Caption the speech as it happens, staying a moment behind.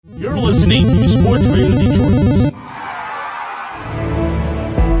listening to Sports Radio Detroit.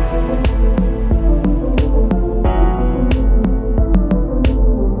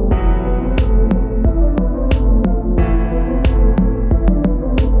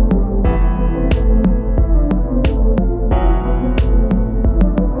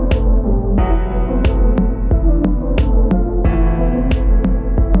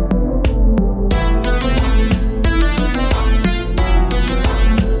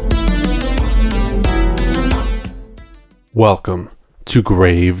 Welcome to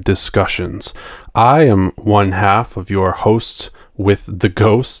Grave Discussions. I am one half of your hosts with the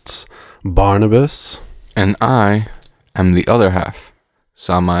ghosts, Barnabas. And I am the other half,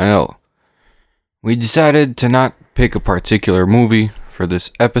 Samael. We decided to not pick a particular movie for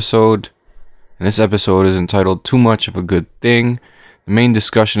this episode. And this episode is entitled Too Much of a Good Thing. The main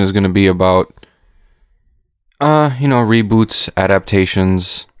discussion is going to be about, reboots,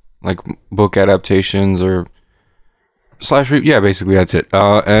 adaptations, like book adaptations or basically that's it.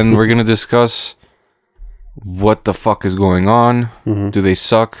 And we're gonna discuss what the fuck is going on. Mm-hmm. Do they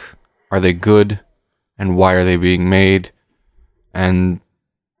suck? Are they good? And why are they being made? And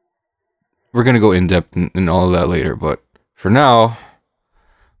we're gonna go in depth in all of that later. But for now,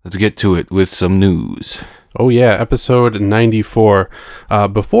 let's get to it with some news. Oh yeah, episode 94.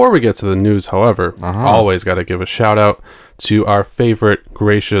 Before we get to the news, however, always got to give a shout out to our favorite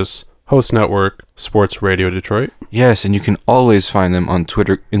gracious host network, Sports Radio Detroit. Yes, and you can always find them on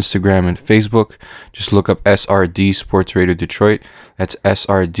Twitter, Instagram, and Facebook. Just look up SRD Sports Radio Detroit. That's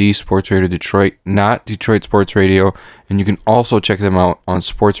SRD Sports Radio Detroit, not Detroit Sports Radio. And you can also check them out on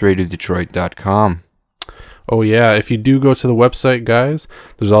sportsradiodetroit.com. Oh yeah, if you do go to the website, guys,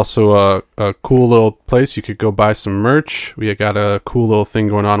 there's also a cool little place you could go buy some merch. We got a cool little thing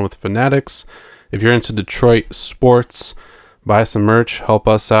going on with Fanatics. If you're into Detroit sports, buy some merch, help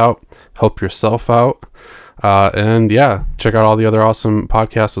us out. Help yourself out. And yeah, check out all the other awesome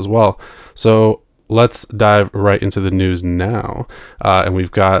podcasts as well. So let's dive right into the news now. And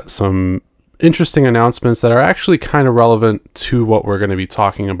we've got some interesting announcements that are actually kind of relevant to what we're going to be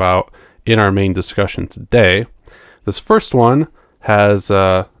talking about in our main discussion today. This first one has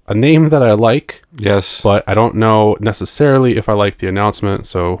a name that I like. Yes. But I don't know necessarily if I like the announcement.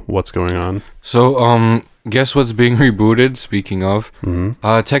 So what's going on? So, guess what's being rebooted, speaking of?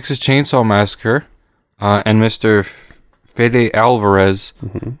 Mm-hmm. Texas Chainsaw Massacre and Mr. Fede Alvarez.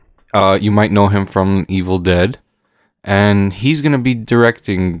 Mm-hmm. You might know him from Evil Dead. And he's going to be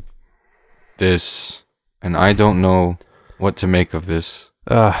directing this. And I don't know what to make of this.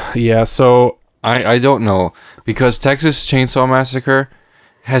 Yeah, so I don't know. Because Texas Chainsaw Massacre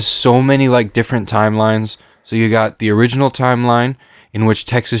has so many different timelines. So you got the original timeline in which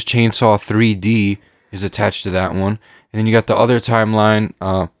Texas Chainsaw 3D is attached to that one, and then you got the other timeline,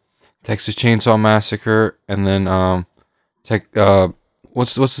 Texas Chainsaw Massacre, and then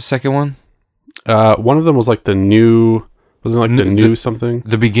what's the second one? One of them was the new, wasn't it the new something?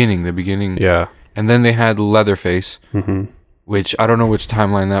 The beginning. Yeah. And then they had Leatherface, mm-hmm. which I don't know which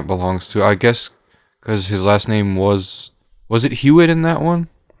timeline that belongs to. I guess because his last name was it Hewitt in that one,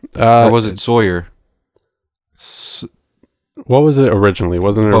 or was it Sawyer? What was it originally?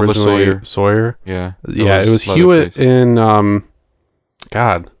 Wasn't it Bubba originally Sawyer? Yeah. It was Hewitt in, God,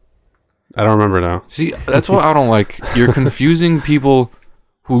 I don't remember now. See, that's what I don't like. You're confusing people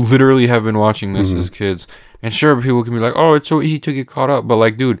who literally have been watching this as kids. And sure, people can be like, oh, it's so easy to get caught up.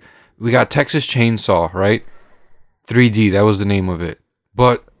 But dude, we got Texas Chainsaw, right? 3D, that was the name of it.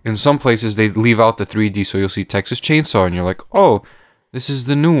 But in some places, they leave out the 3D, so you'll see Texas Chainsaw, and you're like, oh, this is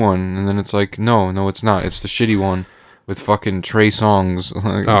the new one. And then it's like, no, it's not. It's the shitty one. With fucking Trey Songz.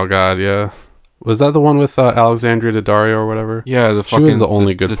 Oh god, yeah. Was that the one with Alexandria Daddario or whatever? Yeah, she was the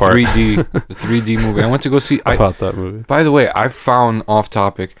only good part. The 3D movie. I went to go see. I bought that movie. By the way, I found off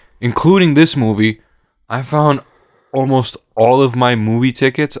topic, including this movie. I found almost all of my movie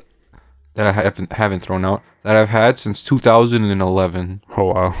tickets that I haven't thrown out that I've had since 2011. Oh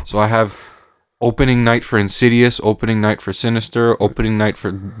wow! So I have opening night for Insidious, opening night for Sinister, opening night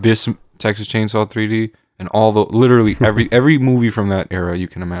for this Texas Chainsaw 3D. And literally every movie from that era you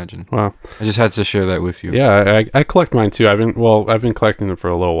can imagine. Wow! I just had to share that with you. Yeah, I collect mine too. I've been collecting them for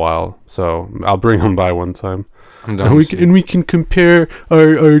a little while, so I'll bring them by one time. I'm done. And we can compare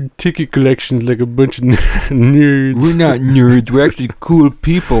our ticket collections like a bunch of nerds. We're not nerds. We're actually cool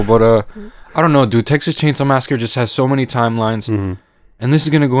people. But I don't know, dude. Texas Chainsaw Massacre just has so many timelines, and this is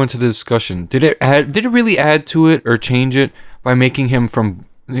gonna go into the discussion. Did it really add to it or change it by making him from?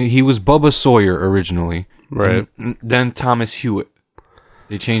 He was Bubba Sawyer originally, right? And then Thomas Hewitt.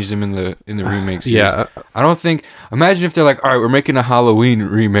 they changed him in the remake series. Yeah. I don't think. Imagine if they're like, all right, we're making a Halloween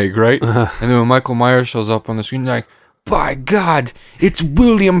remake, right? And then when Michael Myers shows up on the screen, they're like, by God, it's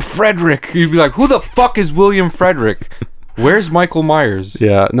William Frederick. You'd be like, who the fuck is William Frederick? Where's Michael Myers?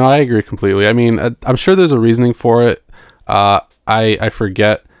 Yeah, no, I agree completely. I mean, I'm sure there's a reasoning for it. I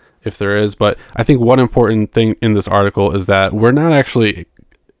forget if there is, but I think one important thing in this article is that we're not actually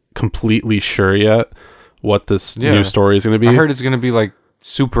completely sure yet what this new story is going to be. I heard it's going to be like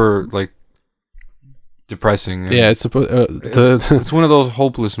super like depressing. Yeah, it's it's one of those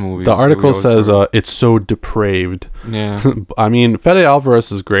hopeless movies. The article says it's so depraved. Yeah. I mean, Fede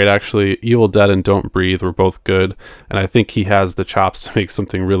Alvarez is great actually. Evil Dead and Don't Breathe were both good, and I think he has the chops to make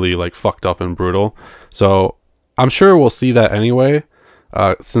something really like fucked up and brutal. So I'm sure we'll see that anyway,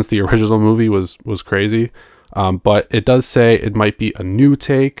 since the original movie was crazy. But it does say it might be a new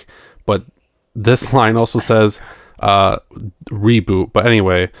take, but this line also says reboot. But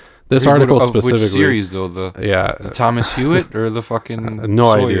anyway, this article specifically, which series though, the Thomas Hewitt or the fucking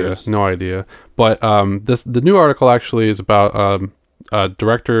no idea. But the new article actually is about a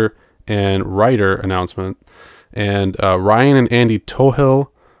director and writer announcement, and Ryan and Andy Tohill,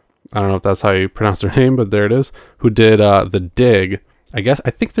 I don't know if that's how you pronounce their name, but there it is, who did The Dig. I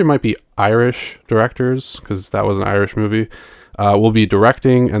think there might be Irish directors, because that was an Irish movie, will be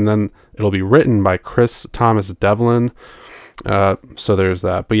directing, and then it'll be written by Chris Thomas Devlin. So there's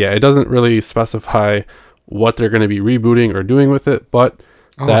that. But yeah, it doesn't really specify what they're going to be rebooting or doing with it, but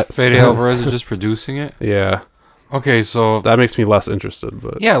that's... Fede Alvarez is just producing it? Yeah. Okay, so... That makes me less interested,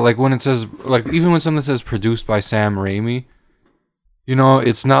 but... Yeah, like when it says... Like, even when something says produced by Sam Raimi, you know,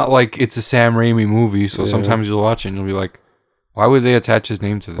 it's not like it's a Sam Raimi movie, so sometimes you'll watch it and you'll be like, why would they attach his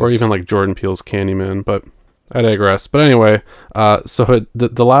name to this? Or even like Jordan Peele's Candyman, but I digress. But anyway, so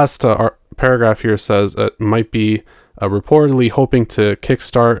the last paragraph here says it might be reportedly hoping to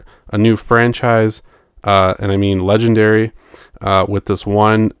kickstart a new franchise, and I mean legendary, with this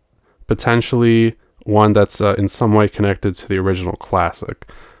one, potentially one that's in some way connected to the original classic.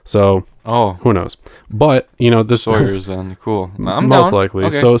 So, who knows? But, you know, this... Sawyer's then, cool. I'm most down. likely.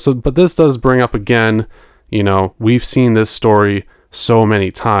 Okay. So, but this does bring up again, you know, we've seen this story so many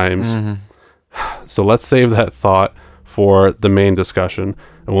times. Mm-hmm. So let's save that thought for the main discussion,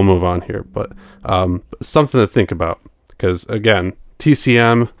 and we'll move on here. But something to think about, because again,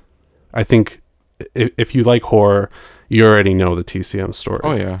 TCM, I think if you like horror, you already know the TCM story.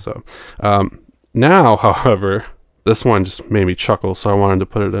 Oh yeah. So now, however, this one just made me chuckle, so I wanted to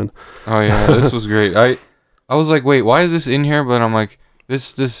put it in. Oh yeah, this was great. I was like, wait, why is this in here? But I'm like,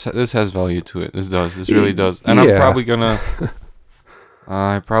 this has value to it. This really does. And I'm probably gonna.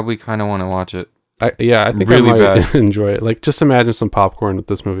 I probably kind of want to watch it. I think really I might enjoy it. Like, just imagine some popcorn with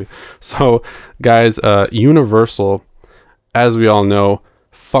this movie. So, guys, Universal, as we all know,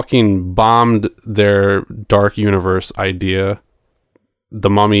 fucking bombed their Dark Universe idea. The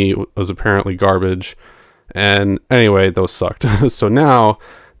Mummy was apparently garbage. And anyway, those sucked. So now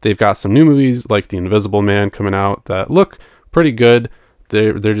they've got some new movies like The Invisible Man coming out that look pretty good.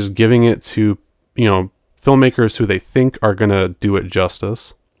 They're just giving it to, you know, filmmakers who they think are gonna do it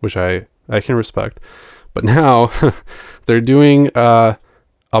justice, which I can respect. But now they're doing a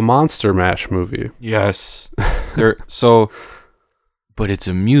Monster Mash movie. Yes. But it's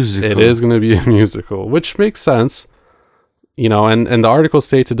a musical. It is gonna be a musical, which makes sense. You know, and the article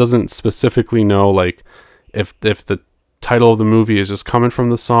states it doesn't specifically know like if the title of the movie is just coming from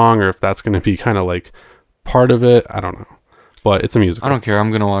the song or if that's gonna be kind of like part of it. I don't know. But it's a musical. I don't care.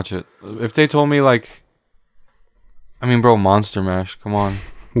 I'm gonna watch it. If they told me like, I mean, bro, Monster Mash. Come on.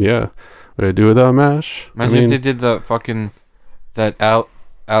 Yeah, what do I do without Mash? Imagine if they did the fucking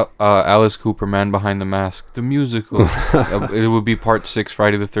Alice Cooper, Man Behind the Mask, the musical. It would be part 6,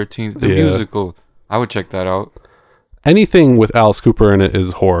 Friday the 13th, the musical. I would check that out. Anything with Alice Cooper in it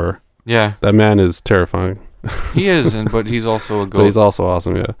is horror. Yeah, that man is terrifying. He is, but he's also a goat. But he's also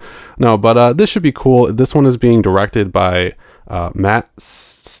awesome. Yeah. No, but this should be cool. This one is being directed by Matt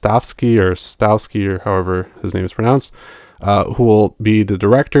Stowski or however his name is pronounced, who will be the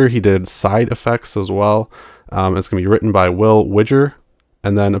director. He did Side Effects as well. It's going to be written by Will Widger.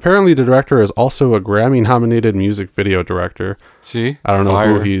 And then apparently the director is also a Grammy-nominated music video director. See? I don't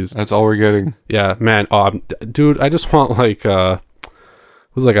know who he's... That's all we're getting. Yeah, man. Dude, I just want like...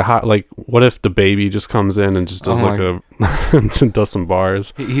 It was like a hot... Like, what if the baby just comes in and just does does some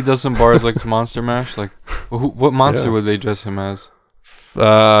bars? He does some bars like to Monster Mash? Like, what monster would they dress him as?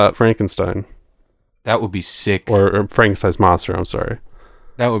 Frankenstein. That would be sick. Or Frankenstein's monster, I'm sorry.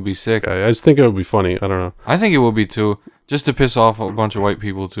 That would be sick. I just think it would be funny. I don't know. I think it would be too. Just to piss off a bunch of white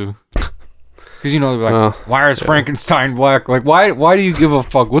people too. Because, they're like, why is Frankenstein black? Like, why do you give a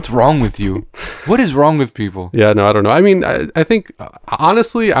fuck? What's wrong with you? What is wrong with people? Yeah, no, I don't know. I mean, I think,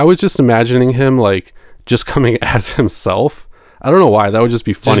 honestly, I was just imagining him, like, just coming as himself. I don't know why. That would just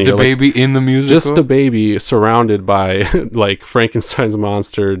be funny. Just a baby in the musical? Just a baby surrounded by, like, Frankenstein's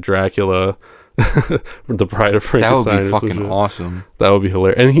monster, Dracula, the Bride of Frankenstein. That would be fucking awesome. That would be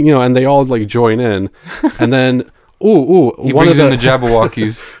hilarious. And, and they all, like, join in. And then, he brings in the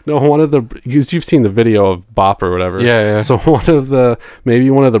Jabberwockies. No, because you've seen the video of Bop or whatever. Yeah. So maybe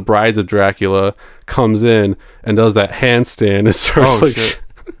one of the brides of Dracula comes in and does that handstand and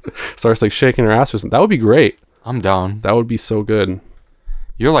starts, like, shaking her ass or something. That would be great. I'm down. That would be so good.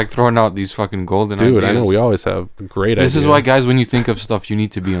 You're like throwing out these fucking golden ideas. Dude, I know. We always have great ideas. This is why, guys, when you think of stuff, you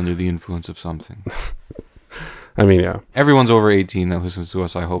need to be under the influence of something. I mean, yeah. Everyone's over 18 that listens to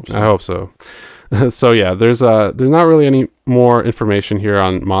us. I hope so. I hope so. So, yeah, there's not really any more information here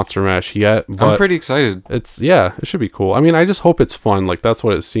on Monster Mash yet. But I'm pretty excited. it should be cool. I mean, I just hope it's fun. Like, that's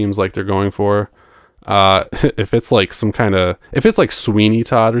what it seems like they're going for. If it's like if it's like Sweeney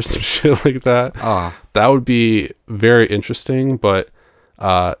Todd or some shit like that, that would be very interesting, but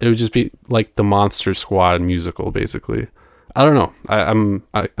it would just be like the Monster Squad musical, basically. I don't know.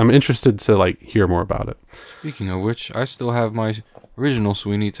 I'm interested to, like, hear more about it. Speaking of which, I still have my original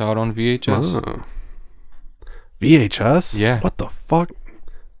Sweeney Todd on VHS. Oh. VHS? Yeah. What the fuck?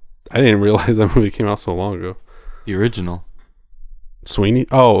 I didn't realize that movie came out so long ago. The original. Sweeney?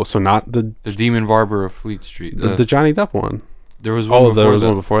 Oh, so not the Demon Barber of Fleet Street. The Johnny Depp one. There was one.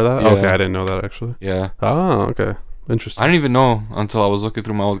 One before that. Yeah. Okay, I didn't know that actually. Yeah. Oh, okay. Interesting. I didn't even know until I was looking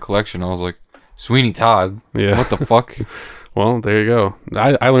through my old collection. I was like, Sweeney Todd. Yeah. What the fuck? Well, there you go.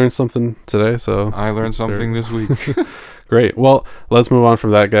 I learned something today, so I learned something this week. Great. Well, let's move on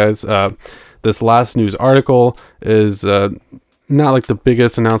from that, guys. This last news article is not like the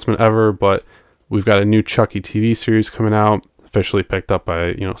biggest announcement ever, but we've got a new Chucky TV series coming out, officially picked up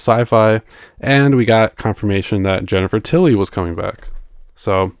by Sci-Fi, and we got confirmation that Jennifer Tilly was coming back.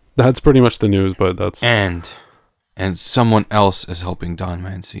 So that's pretty much the news, but that's and someone else is helping Don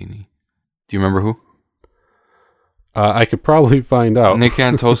Mancini. Do you remember who? I could probably find out. Nick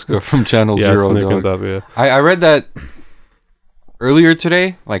Antosca from Channel Yes, Zero. Nick Dog. Antosca, yeah. I read that earlier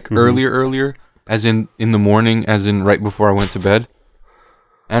today, like earlier, as in the morning, as in right before I went to bed.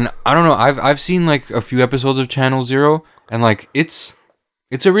 And I don't know, I've seen like a few episodes of Channel Zero, and like it's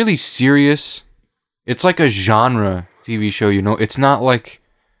a really serious, it's like a genre TV show, It's not like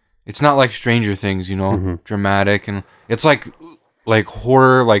Stranger Things, dramatic, and it's like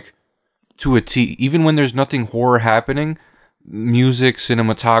horror, like to a T. Even when there's nothing horror happening, music,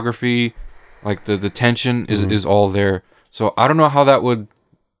 cinematography, like the tension is all there. So I don't know how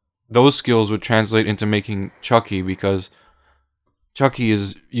those skills would translate into making Chucky, because Chucky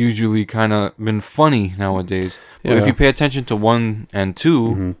is usually kind of been funny nowadays. But if you pay attention to 1 and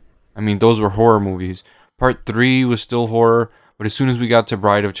 2, I mean, those were horror movies. Part 3 was still horror, but as soon as we got to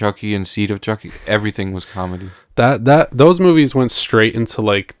Bride of Chucky and Seed of Chucky, everything was comedy. Those movies went straight into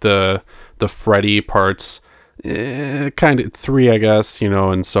like the Freddy parts, kind of 3, I guess,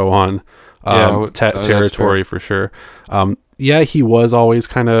 and so on. Territory for sure. He was always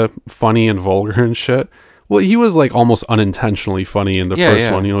kind of funny and vulgar and shit. Well, he was like almost unintentionally funny in the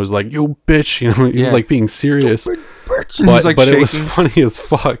first one. He was like, "You bitch," he was like being serious. But it was funny as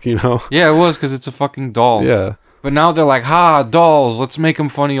fuck, Yeah, it was, because it's a fucking doll. Yeah. But now they're like, dolls, let's make them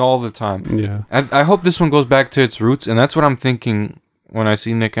funny all the time. Yeah. I hope this one goes back to its roots, and that's what I'm thinking when I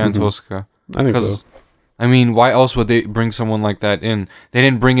see Nick Antosca. I think so. I mean, why else would they bring someone like that in? They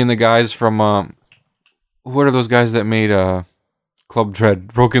didn't bring in the guys from, what are those guys that made Club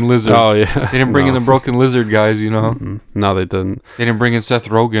Dread, Broken Lizard? Oh, yeah. They didn't bring in the Broken Lizard guys, No, they didn't. They didn't bring in Seth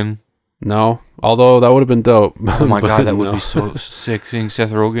Rogen. No, although that would have been dope. Oh my god, that would be so sick, seeing Seth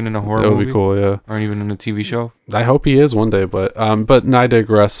Rogen in a horror movie. That would be cool, yeah. Or even in a TV show. I hope he is one day, but I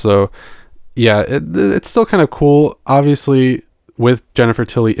digress. So, yeah, it's still kind of cool. Obviously, with Jennifer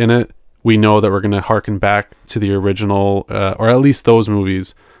Tilly in it, we know that we're going to harken back to the original, or at least those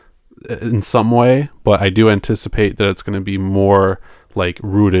movies in some way, but I do anticipate that it's going to be more like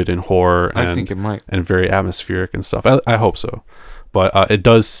rooted in horror. I think it might. And very atmospheric and stuff. I hope so. But it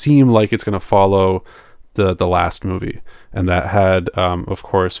does seem like it's going to follow the last movie. And that had, of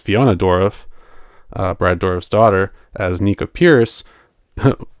course, Fiona Dourif, Brad Dourif's daughter, as Nika Pierce,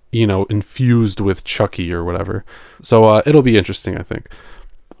 infused with Chucky or whatever. So it'll be interesting, I think.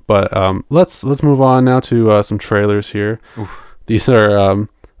 But let's move on now to some trailers here. Oof. These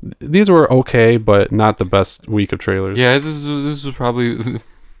were okay, but not the best week of trailers. Yeah, this is probably...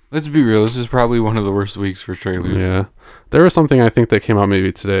 Let's be real, this is probably one of the worst weeks for trailers. Yeah. There was something I think that came out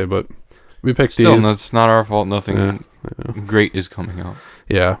maybe today, but We picked Still, these. that's not our fault. Nothing Yeah, I know. great is coming out.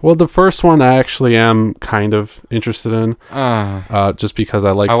 Yeah. Well, the first one I actually am kind of interested in, just because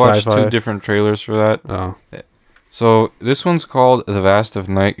I like I watched sci-fi. 2 different trailers for that. Oh. So this one's called The Vast of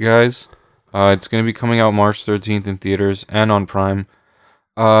Night, guys. It's going to be coming out March 13th in theaters and on Prime.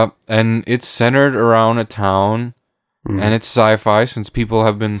 And it's centered around a town, and it's sci-fi, since people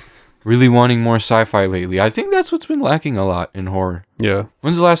have been really wanting more sci-fi lately. I think that's what's been lacking a lot in horror. Yeah.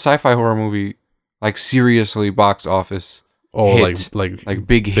 When's the last sci-fi horror movie, like, seriously box office? Oh, hit? like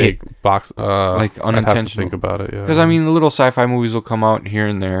big hit. box. Like I'd have to unintentional. think about it. Yeah. Because, I mean, the little sci-fi movies will come out here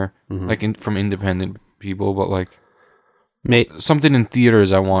and there, like from independent people, but, like, something in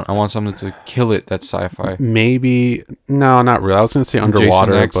theaters I want. I want something to kill it that's sci-fi. Maybe. No, not really. I was going to say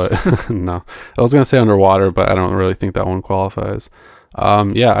Underwater, but no. I was going to say Underwater, but I don't really think that one qualifies.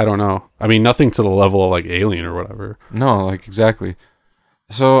 Yeah, I don't know. I mean, nothing to the level of like Alien or whatever. No, like exactly.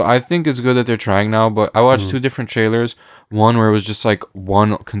 So I think it's good that they're trying now, but I watched 2 different trailers. One where it was just like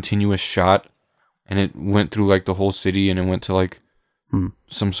one continuous shot, and it went through like the whole city, and it went to like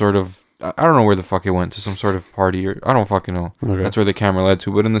some sort of, I don't know where the fuck it went, to some sort of party, or I don't fucking know. Okay. That's where the camera led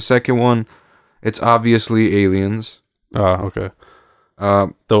to. But in the second one, it's obviously aliens. Oh, okay.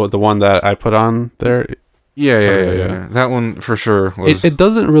 The one that I put on there. Yeah. That one for sure was. It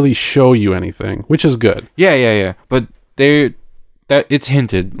doesn't really show you anything, which is good. Yeah. But it's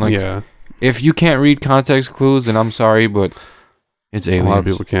hinted. Like, yeah. if you can't read context clues, then I'm sorry, but it's aliens. A lot of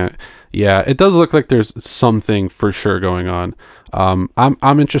people can't. Yeah, it does look like there's something for sure going on.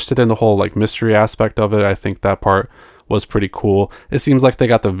 I'm interested in the whole like mystery aspect of it. I think that part was pretty cool. It seems like they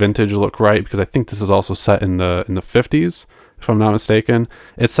got the vintage look right, because I think this is also set in the 50s, if I'm not mistaken.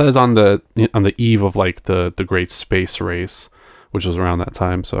 It says on the eve of like the great space race, which was around that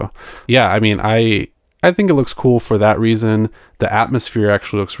time. So yeah, I mean, I think it looks cool for that reason. The atmosphere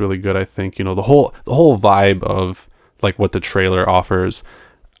actually looks really good. I think, the whole vibe of like what the trailer offers,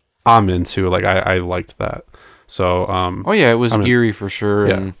 I'm into. Like I liked that. So oh yeah, it was eerie for sure.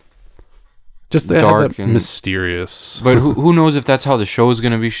 Yeah. And just dark and mysterious. But who knows if that's how the show is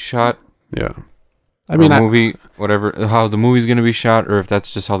gonna be shot? Yeah. I mean, movie, whatever, how the movie's gonna be shot, or if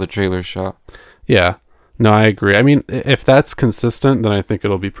that's just how the trailer's shot. Yeah. No, I agree. I mean, if that's consistent, then I think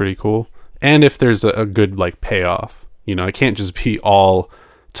it'll be pretty cool. And if there's a good like payoff, it can't just be all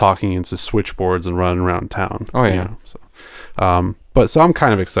talking into switchboards and running around town. Oh yeah. So I'm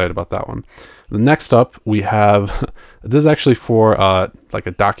kind of excited about that one. Next up, we have this is actually for like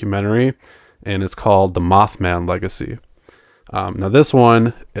a documentary, and it's called The Mothman Legacy. Now this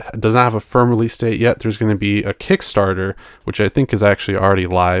one doesn't have a firm release date yet. There's going to be a Kickstarter, which I think is actually already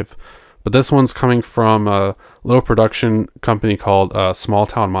live. But this one's coming from a little production company called Small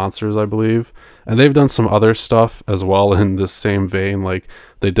Town Monsters, I believe. And they've done some other stuff as well in this same vein. Like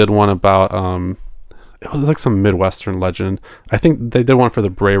they did one about, it was like some Midwestern legend. I think they did one for the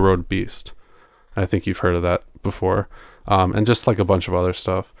Bray Road Beast. I think you've heard of that before. And just like a bunch of other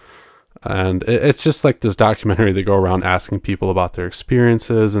stuff. And it's just like this documentary. They go around asking people about their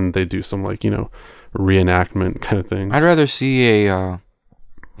experiences, and they do some like, reenactment kind of things. I'd rather see a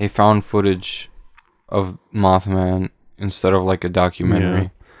found footage of Mothman instead of like a documentary.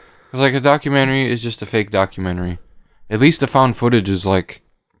 Because like a documentary is just a fake documentary. At least the found footage is like,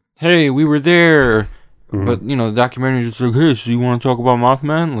 hey, we were there. But the documentary is just like, hey, so you want to talk about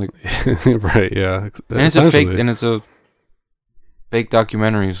Mothman? Like, right? Yeah. And it's a fake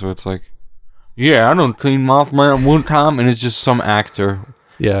documentary, so it's like, yeah, I done seen Mothman one time, and it's just some actor.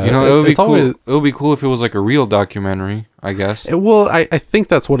 Yeah, it would be cool. It would be cool if it was like a real documentary, I guess. I think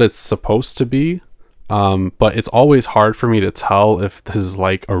that's what it's supposed to be. But it's always hard for me to tell if this is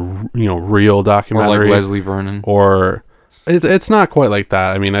like a real documentary, or like Leslie Vernon, or it's not quite like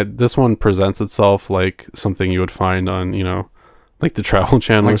that. I mean, this one presents itself like something you would find on like the Travel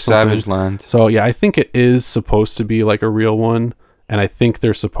Channel, like or something. Savage Land. So yeah, I think it is supposed to be like a real one, and I think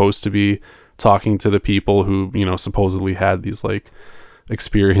they're supposed to be talking to the people who supposedly had these like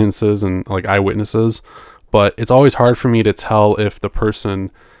experiences and like eyewitnesses. But it's always hard for me to tell if the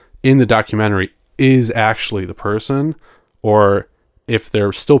person in the documentary is actually the person, or if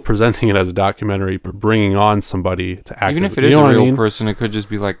they're still presenting it as a documentary but bringing on somebody to act. Even if it is a real person, it could just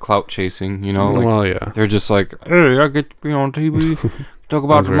be like clout chasing, like, well, yeah, they're just like, hey, I get to be on TV, talk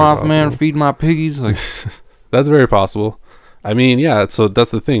about the Mothman, feed my piggies. Like, that's very possible. I mean, yeah, so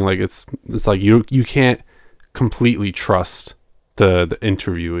that's the thing. Like, it's like you can't completely trust the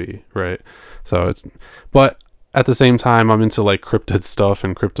interviewee, right? So but at the same time, I'm into like cryptid stuff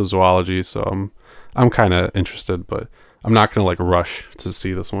and cryptozoology, so I'm kind of interested, but I'm not gonna like rush to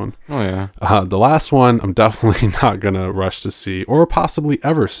see this one. Oh yeah. The last one, I'm definitely not gonna rush to see, or possibly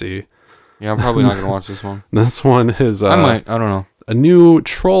ever see. Yeah, I'm probably not gonna watch this one. This one is I might. I don't know. a new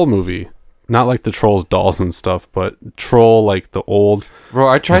Troll movie. Not like the Trolls dolls and stuff, but Troll like the old. Bro,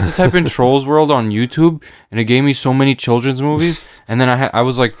 I tried to type in Trolls World on YouTube, and it gave me so many children's movies, and then I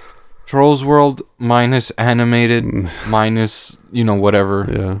was like, Trolls World minus animated minus,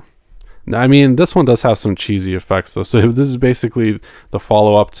 whatever. Yeah. I mean, this one does have some cheesy effects, though. So this is basically the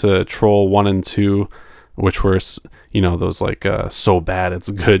follow-up to Troll 1 and 2, which were, those like so bad it's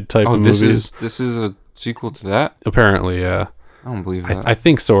good type of movies. This is a sequel to that? Apparently, yeah. I don't believe that. I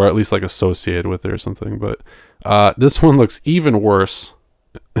think so, or at least like associated with it or something. But this one looks even worse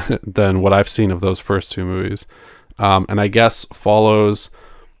than what I've seen of those first two movies. And I guess follows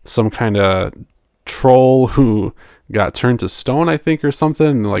some kind of troll who got turned to stone, I think, or something,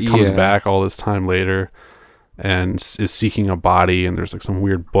 and like comes back all this time later and is seeking a body, and there's like some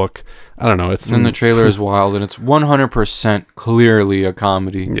weird book. I don't know. And the trailer is wild, and it's 100% clearly a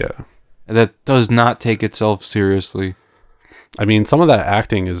comedy. Yeah. That does not take itself seriously. I mean, some of that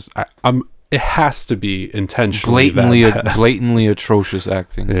acting is, it has to be intentionally blatantly atrocious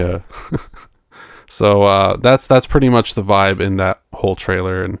acting. Yeah. So that's pretty much the vibe in that whole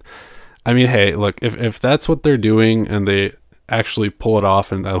trailer. And I mean, hey, look, if that's what they're doing and they actually pull it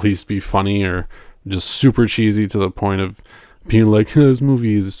off and at least be funny or just super cheesy to the point of being like, this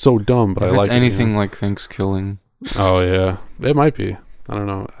movie is so dumb, but if I like it's anything like Thanksgiving. Oh yeah, it might be. I don't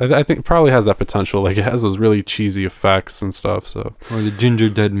know. I think it probably has that potential. Like, it has those really cheesy effects and stuff. So, or the Ginger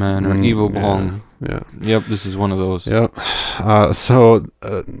Dead Man or Evil Bong. Yeah. Yep. This is one of those. Yep. So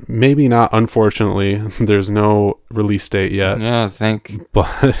maybe not. Unfortunately, there's no release date yet. Yeah.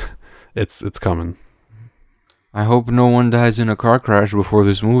 But it's coming. I hope no one dies in a car crash before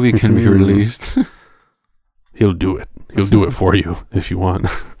this movie can be released. He'll do it. He'll do it for you if you want.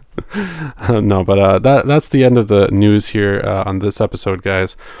 No, but that's the end of the news here on this episode,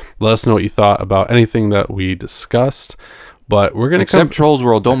 guys. Let us know what you thought about anything that we discussed. But we're gonna except Trolls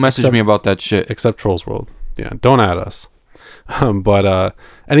World. Don't message me about that shit. Except Trolls World. Yeah, don't add us. But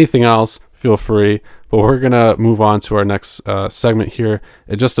anything else, feel free. But we're gonna move on to our next segment here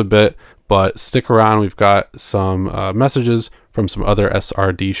in just a bit. But stick around. We've got some messages from some other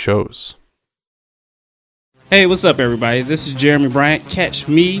SRD shows. Hey, what's up, everybody? This is Jeremy Bryant. Catch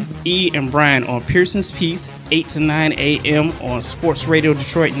me, E, and Brian on Pearson's Piece, 8 to 9 a.m. on Sports Radio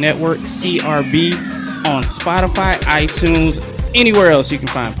Detroit Network, CRB, on Spotify, iTunes, anywhere else you can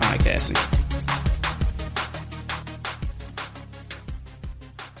find podcasting.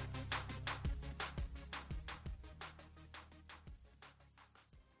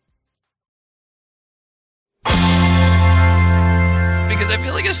 Because I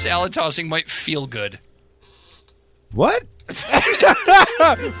feel like a salad tossing might feel good. What?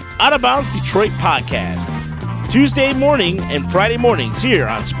 Out of Bounds Detroit podcast. Tuesday morning and Friday mornings here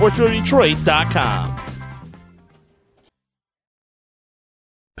on SportsRadioDetroit.com.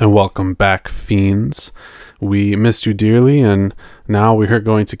 And welcome back, fiends. We missed you dearly, and now we are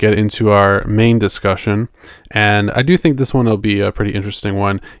going to get into our main discussion. And I do think this one will be a pretty interesting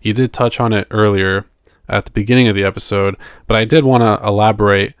one. You did touch on it earlier at the beginning of the episode, but I did want to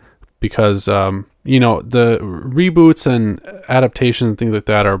elaborate because, the reboots and adaptations and things like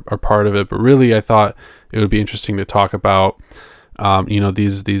that are part of it. But really, I thought it would be interesting to talk about,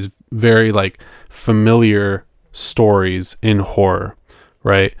 these very like familiar stories in horror,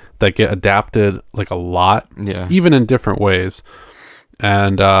 right? That get adapted like a lot, even in different ways.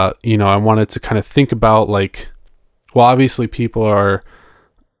 And, I wanted to kind of think about obviously people are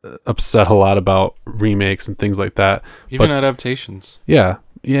upset a lot about remakes and things like that. Even adaptations. Yeah,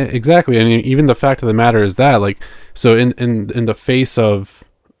 exactly. I mean, even the fact of the matter is that, so in the face of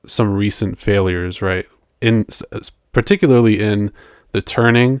some recent failures, right? Particularly in The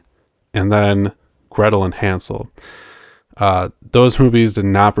Turning and then Gretel and Hansel. Those movies did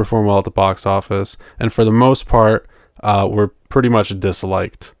not perform well at the box office, and for the most part, were pretty much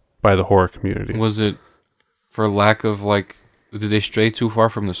disliked by the horror community. Was it for lack of did they stray too far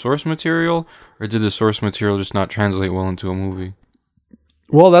from the source material, or did the source material just not translate well into a movie?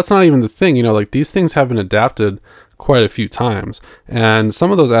 Well, that's not even the thing. These things have been adapted quite a few times, and some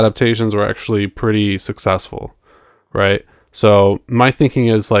of those adaptations were actually pretty successful, right? So my thinking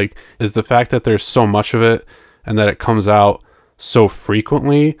is the fact that there's so much of it and that it comes out so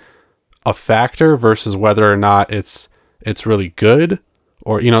frequently a factor versus whether or not it's really good,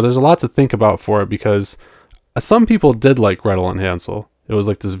 or there's a lot to think about for it, because some people did like Gretel and Hansel. It was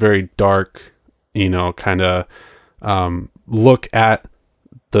this very dark, kind of look at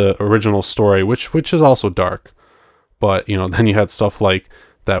the original story, which is also dark. But then you had stuff like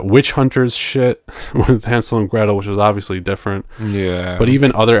that witch hunters shit with Hansel and Gretel, which was obviously different. Yeah. But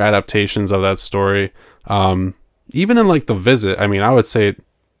even other adaptations of that story, even in like The Visit, I mean, I would say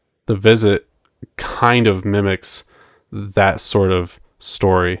The Visit kind of mimics that sort of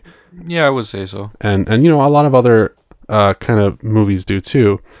story. Yeah, I would say so. And you know, a lot of other kind of movies do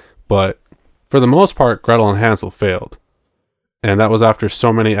too. But for the most part, Gretel and Hansel failed. And that was after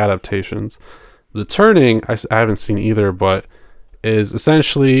so many adaptations. The Turning, I haven't seen either, but is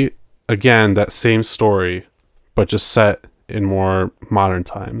essentially, again, that same story, but just set in more modern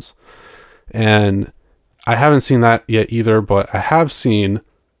times. And I haven't seen that yet either, but I have seen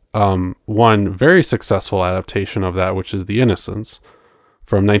one very successful adaptation of that, which is The Innocents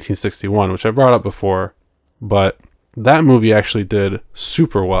from 1961, which I brought up before. But that movie actually did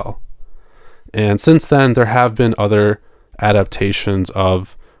super well. And since then, there have been other adaptations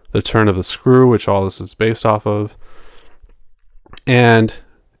of The Turn of the Screw, which all this is based off of. And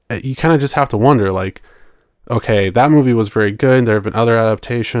you kind of just have to wonder, like, okay, that movie was very good. There have been other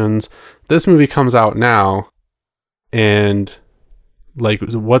adaptations. This movie comes out now, and like,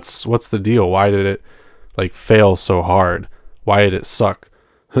 what's the deal? Why did it like fail so hard? Why did it suck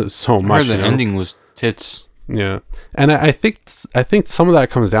so much? I heard the ending was tits. Yeah, and I think some of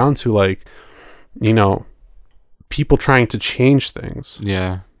that comes down to, like, you know, people trying to change things.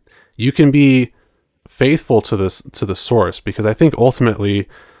 Yeah, you can be faithful to the source, because I think ultimately,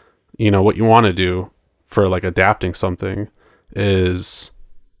 you know, what you want to do for like adapting something is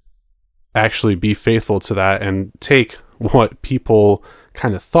actually be faithful to that and take what people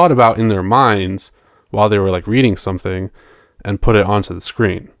kind of thought about in their minds while they were like reading something and put it onto the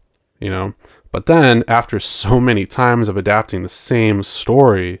screen, you know. But then after so many times of adapting the same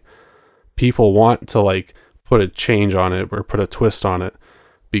story, people want to like put a change on it or put a twist on it,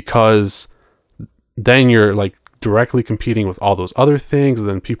 because then you're like directly competing with all those other things. And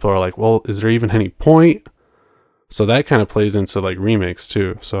then people are like, well, is there even any point? So that kind of plays into like remakes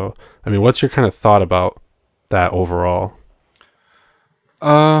too. So, I mean, what's your kind of thought about that overall?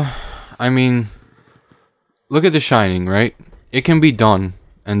 I mean, look at The Shining, right? It can be done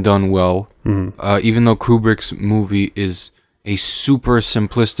and done well. Mm-hmm. Even though Kubrick's movie is a super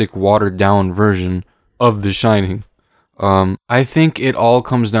simplistic, watered down version of The Shining. I think it all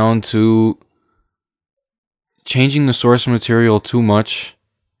comes down to changing the source material too much,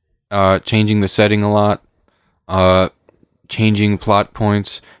 changing the setting a lot, changing plot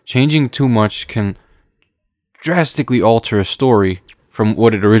points. Changing too much can drastically alter a story from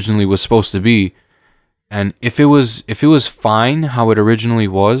what it originally was supposed to be. And if it was fine how it originally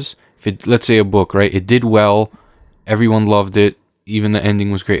was, let's say a book, right? It did well, everyone loved it, even the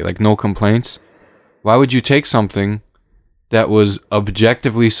ending was great, like no complaints. Why would you take something that was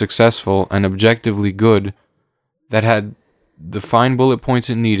objectively successful and objectively good, that had the fine bullet points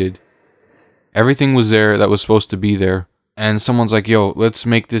it needed, everything was there that was supposed to be there, and someone's like, yo, let's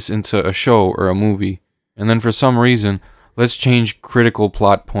make this into a show or a movie, and then for some reason, let's change critical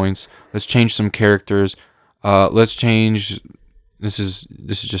plot points, let's change some characters, let's change, this is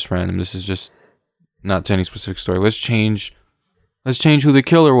just random, this is just not to any specific story, let's change who the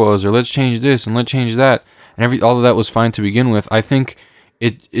killer was, or let's change this, and let's change that, and all of that was fine to begin with. I think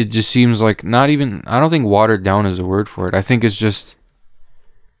it just seems like not even, I don't think watered down is a word for it. I think it's just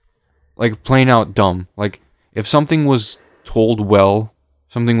like plain out dumb. Like if something was told well,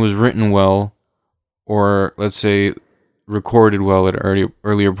 something was written well, or let's say recorded well at an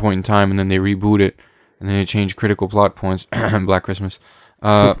earlier point in time, and then they reboot it, and then they change critical plot points, Black Christmas,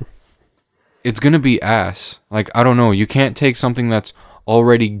 it's gonna be ass. Like, I don't know, you can't take something that's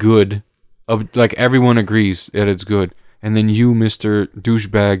already good, like everyone agrees that it's good, and then you, Mr.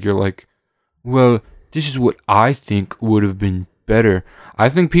 Douchebag, you're like, well, this is what I think would have been better. I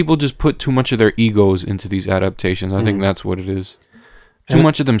think people just put too much of their egos into these adaptations. I think that's what it is. Too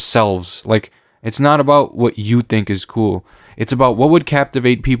much of themselves. Like, it's not about what you think is cool. It's about what would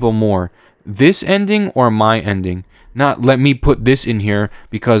captivate people more. This ending or my ending? Not let me put this in here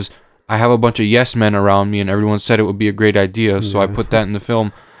because I have a bunch of yes men around me and everyone said it would be a great idea, so I put that in the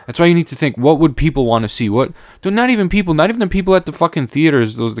film. That's why you need to think, what would people want to see? Not even the people at the fucking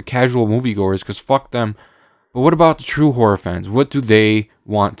theaters, the casual moviegoers, because fuck them. But what about the true horror fans? What do they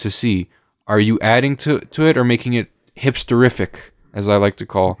want to see? Are you adding to it or making it hipsterific, as I like to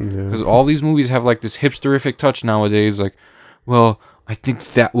call? Because all these movies have like this hipsterific touch nowadays. Like, well, I think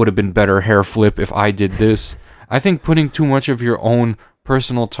that would have been better hair flip if I did this. I think putting too much of your own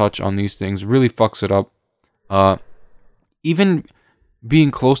personal touch on these things really fucks it up. Even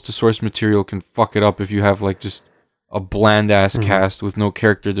being close to source material can fuck it up if you have like just a bland ass cast with no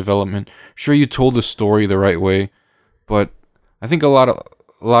character development. Sure, you told the story the right way, but I think a lot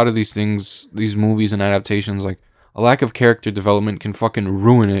a lot of these things, these movies and adaptations, like a lack of character development can fucking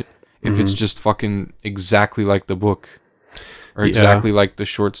ruin it if it's just fucking exactly like the book, or exactly like the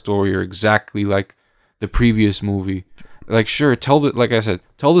short story, or exactly like the previous movie. Like, sure, like I said,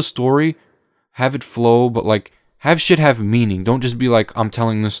 tell the story, have it flow, but like have shit have meaning. Don't just be like, I'm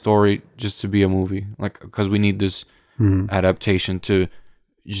telling this story just to be a movie, like, because we need this adaptation to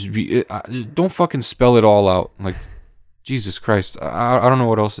just be. Don't fucking spell it all out. Like, Jesus Christ, I don't know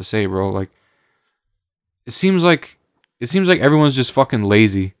what else to say, bro. Like, it seems like everyone's just fucking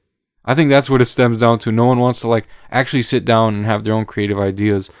lazy. I think that's what it stems down to. No one wants to like actually sit down and have their own creative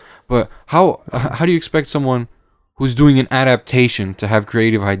ideas. But how do you expect someone who's doing an adaptation to have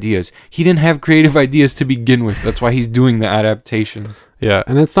creative ideas? He didn't have creative ideas to begin with. That's why he's doing the adaptation. Yeah,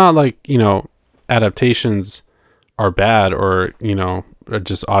 and it's not like, adaptations are bad or, are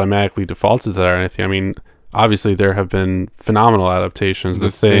just automatically defaulted to that or anything. I mean, obviously there have been phenomenal adaptations.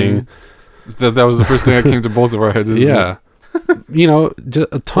 The Thing. That was the first thing that came to both of our heads. Yeah.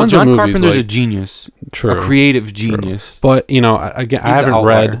 Just tons John of movies. Carpenter's like, a genius. True. A creative genius. True. But, again, I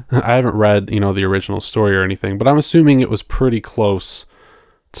haven't read, the original story or anything, but I'm assuming it was pretty close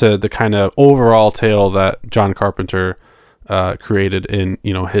to the kind of overall tale that John Carpenter created in,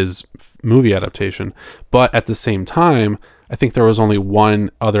 his movie adaptation. But at the same time, I think there was only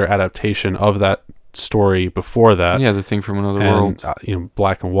one other adaptation of that story before that. Yeah, The Thing from Another World.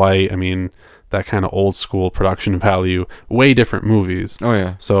 Black and white. I mean, that kind of old school production value, way different movies. Oh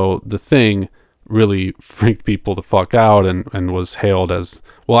yeah. So The Thing really freaked people the fuck out and was hailed as,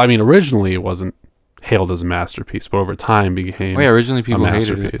 well, I mean, originally it wasn't hailed as a masterpiece, but over time became originally people a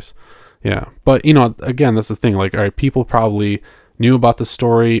hated masterpiece. Yeah. But, again, that's the thing. Like, all right, people probably knew about the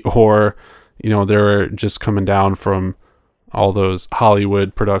story, or, they were just coming down from all those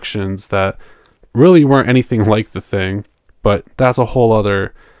Hollywood productions that really weren't anything like The Thing, but that's a whole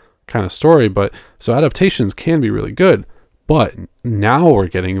other kind of story. But so adaptations can be really good, but now we're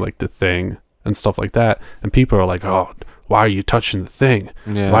getting like The Thing and stuff like that, and people are like, oh, why are you touching The Thing?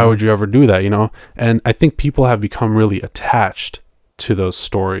 Why would you ever do that? And I think people have become really attached to those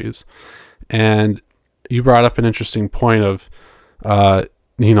stories. And you brought up an interesting point of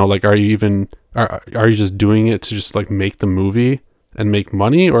like, are you just doing it to just like make the movie and make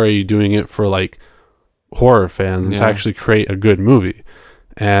money, or are you doing it for like horror fans and to actually create a good movie?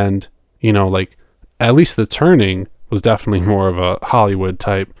 And like, at least The Turning was definitely more of a Hollywood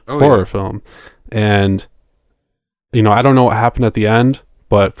type horror film. And I don't know what happened at the end,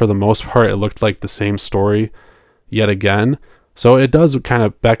 but for the most part it looked like the same story yet again. So it does kind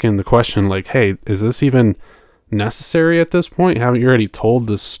of beckon the question, like, hey, is this even necessary at this point? Haven't you already told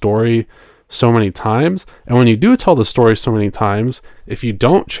this story so many times? And when you do tell the story so many times, if you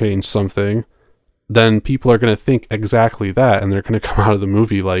don't change something, then people are going to think exactly that, and they're going to come out of the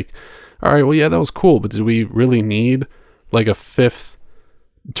movie like, all right, well, yeah, that was cool, but did we really need like a fifth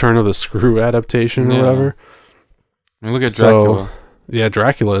turn of the screw adaptation or whatever? I mean, look at Dracula. Yeah,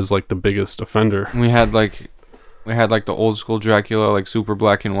 Dracula is like the biggest offender. We had like the old school Dracula, like super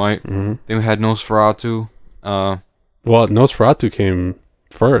black and white. Then we had Nosferatu. Well, Nosferatu came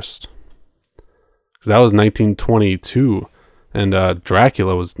first, because that was 1922. And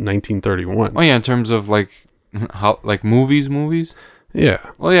Dracula was 1931. Oh yeah, in terms of like how like movies. Yeah.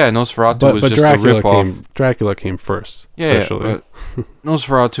 Well, yeah, Nosferatu was just Dracula a ripoff. Dracula came first. Yeah, officially. but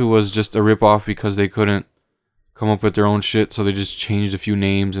Nosferatu was just a ripoff because they couldn't come up with their own shit, so they just changed a few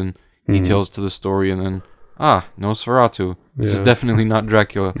names and details to the story, and then Nosferatu. This is definitely not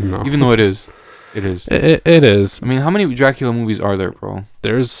Dracula, even though it is. It is. It is. I mean, how many Dracula movies are there, bro?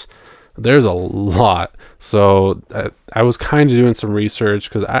 There's a lot. So I was kind of doing some research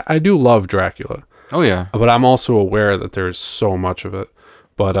because I do love Dracula. Oh yeah. But I'm also aware that there's so much of it.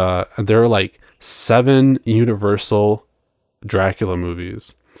 But there are like 7 Universal Dracula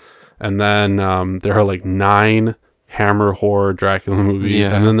movies, and then there are like 9 Hammer horror Dracula movies,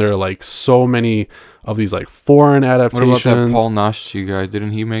 and then there are like so many of these like foreign adaptations. What about that Paul Naschy guy?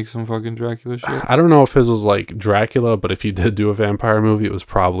 Didn't he make some fucking Dracula shit? I don't know if his was like Dracula, but if he did do a vampire movie, it was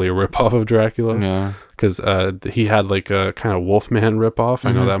probably a ripoff of Dracula. Yeah. Because he had like a kind of Wolfman ripoff.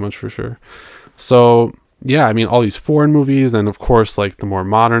 I know that much for sure. So, yeah, I mean, all these foreign movies, and of course, like the more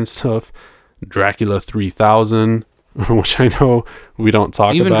modern stuff, Dracula 3000, which I know we don't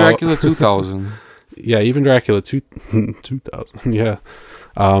talk even about. Even Dracula 2000. Yeah, even Dracula 2000, yeah.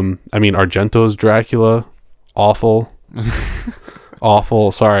 I mean, Argento's Dracula, awful.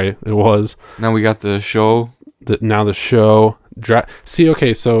 Awful, sorry, it was. Now we got the show. The show. See,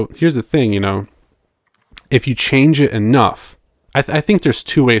 okay, so here's the thing, if you change it enough, I think there's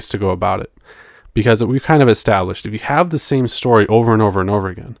 2 ways to go about it. because we kind of established if you have the same story over and over and over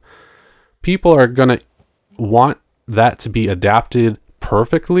again, people are going to want that to be adapted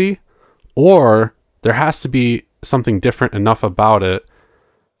perfectly, or there has to be something different enough about it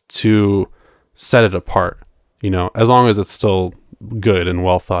to set it apart, as long as it's still good and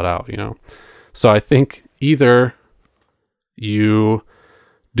well thought out, So I think either you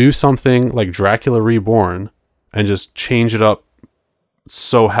do something like Dracula Reborn and just change it up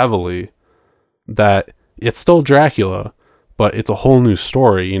so heavily that it's still Dracula, but it's a whole new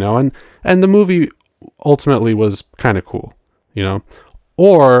story, and the movie ultimately was kind of cool,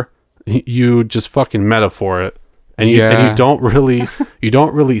 or you just fucking metaphor it and you don't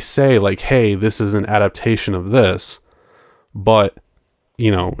really say like, hey, this is an adaptation of this, but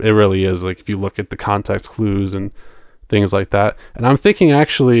it really is. Like, if you look at the context clues and things like that. And I'm thinking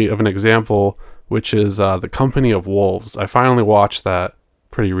actually of an example, which is The Company of Wolves. I finally watched that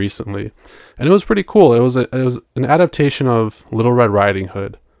pretty recently, and it was pretty cool. It was an adaptation of Little Red Riding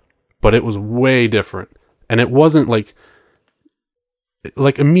Hood, but it was way different, and it wasn't like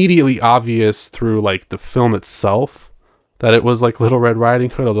immediately obvious through like the film itself that it was like Little Red Riding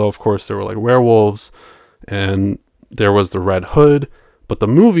Hood, although of course there were like werewolves and there was the Red Hood, but the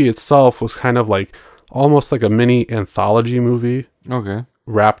movie itself was kind of like almost like a mini anthology movie,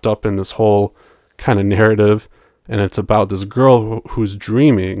 wrapped up in this whole kind of narrative. And it's about this girl who's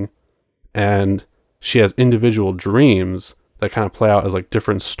dreaming, and she has individual dreams that kind of play out as like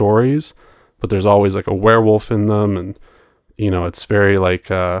different stories, but there's always like a werewolf in them. And it's very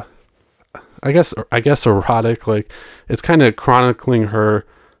like I guess erotic. Like, it's kind of chronicling her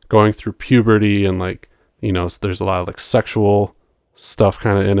going through puberty, and like, there's a lot of like sexual stuff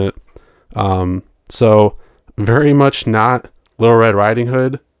kind of in it. So very much not Little Red Riding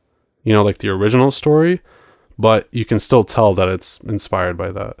Hood, like the original story, but you can still tell that it's inspired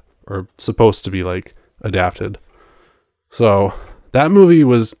by that, or supposed to be like adapted. So that movie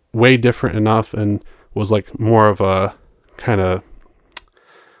was way different enough and was like more of a kind of,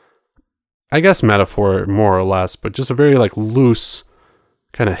 I guess, metaphor more or less, but just a very like loose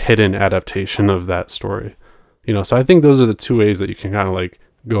kind of hidden adaptation of that story. So I think those are the two ways that you can kind of like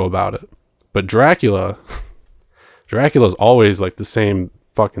go about it. But Dracula's always like the same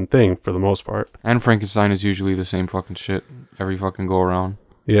fucking thing for the most part. And Frankenstein is usually the same fucking shit every fucking go around.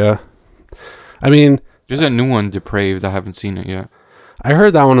 Yeah. I mean, there's that new one, Depraved. I haven't seen it yet. I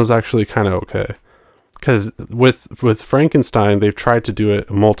heard that one was actually kind of okay. Because with Frankenstein, they've tried to do it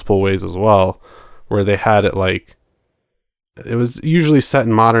multiple ways as well, where they had it like, it was usually set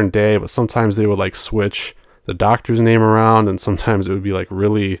in modern day, but sometimes they would like switch the doctor's name around, and sometimes it would be like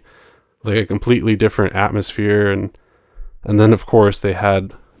really like a completely different atmosphere. And then of course they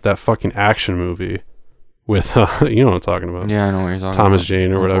had that fucking action movie with you know what I'm talking about. Yeah, I know what you're talking Thomas about.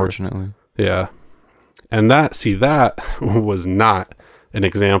 Jane or whatever. Unfortunately. Yeah. And that was not an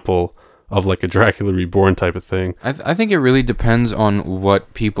example of like a Dracula Reborn type of thing. I think it really depends on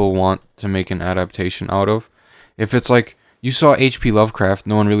what people want to make an adaptation out of. If it's like, you saw H.P. Lovecraft,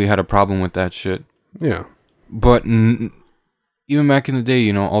 no one really had a problem with that shit. Yeah. But even back in the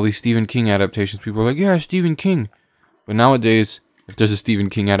day, all these Stephen King adaptations, people are like, yeah, Stephen King. But nowadays, if there's a Stephen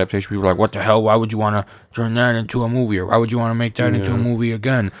King adaptation, people are like, what the hell? Why would you want to turn that into a movie? Or why would you want to make that into a movie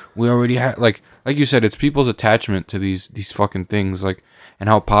again? We already had, like you said, it's people's attachment to these fucking things, like, and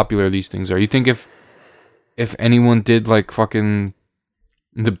how popular these things are. You think if anyone did like fucking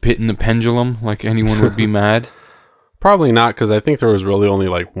The Pit and the Pendulum, like anyone would be mad? Probably not, because I think there was really only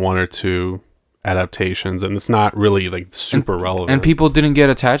like one or two adaptations, and it's not really like super relevant. And people didn't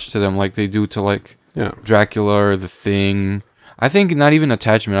get attached to them like they do to like Dracula or The Thing. I think not even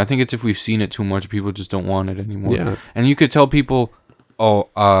attachment. I think it's if we've seen it too much, people just don't want it anymore. Yeah. And you could tell people,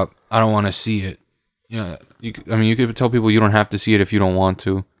 I don't want to see it. Yeah. You could tell people you don't have to see it if you don't want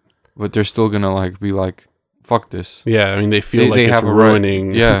to, but they're still gonna like be like, fuck this. Yeah, I mean they feel like it's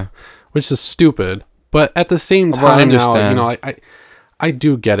ruining. Yeah. Which is stupid. But at the same time, I understand. now, I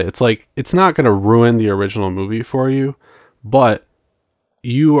do get it. It's like, it's not going to ruin the original movie for you, but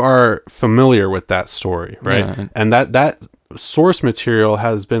you are familiar with that story, right? Yeah. And that source material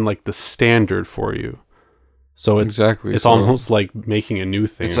has been like the standard for you. So it's almost like making a new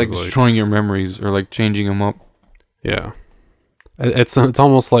thing. It's like destroying your memories or like changing them up. Yeah. It's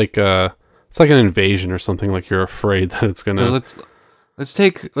almost like it's like an invasion or something. Like you're afraid that it's going to... Let's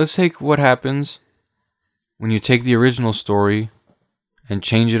take what happens when you take the original story and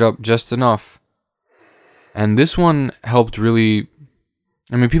change it up just enough. And this one helped really...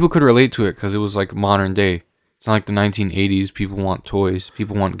 I mean, people could relate to it because it was like modern day. It's not like the 1980s. People want toys.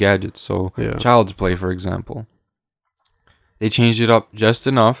 People want gadgets. So Child's Play, for example. They changed it up just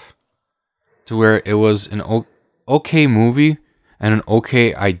enough to where it was an okay movie and an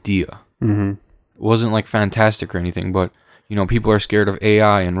okay idea. Mm-hmm. It wasn't like fantastic or anything, but you know, people are scared of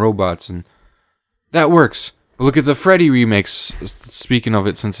AI and robots, and that works. But look at the Freddy remakes. Speaking of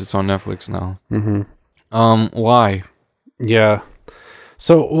it, since it's on Netflix now. Mm-hmm. Why? Yeah.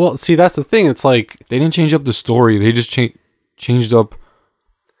 So, well, see, that's the thing. It's like They didn't change up the story. They just changed up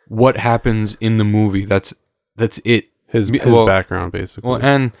what happens in the movie. That's it. his background, basically. Well,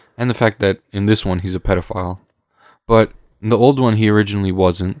 and the fact that in this one he's a pedophile, but in the old one he originally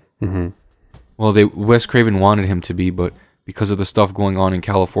wasn't. Mm-hmm. Well, Wes Craven wanted him to be, but because of the stuff going on in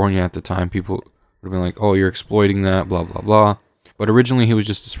California at the time, people would have been like, "Oh, you're exploiting that," blah blah blah. But originally he was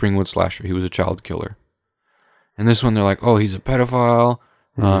just a Springwood slasher. He was a child killer. And this one they're like, "Oh, he's a pedophile.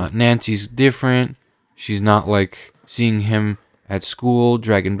 Nancy's different. She's not like seeing him at school,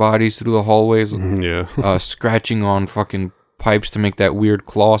 dragging bodies through the hallways, Yeah. scratching on fucking pipes to make that weird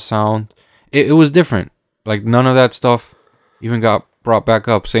claw sound. It was different. Like, none of that stuff even got brought back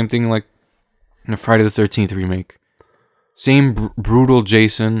up. Same thing like in the Friday the 13th remake. Same brutal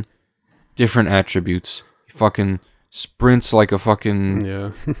Jason, different attributes. He fucking sprints like a fucking...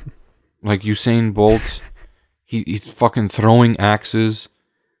 Yeah. like Usain Bolt. He's fucking throwing axes.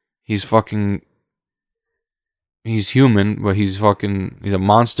 He's human, but he's a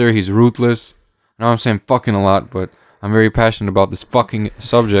monster. He's ruthless. I know I'm saying fucking a lot, but I'm very passionate about this fucking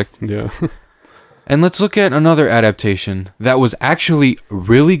subject. Yeah. And let's look at another adaptation that was actually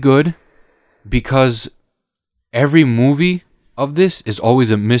really good, because every movie of this is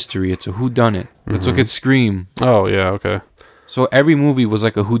always a mystery. It's a whodunit. Let's look at Scream. Oh, yeah, okay. So every movie was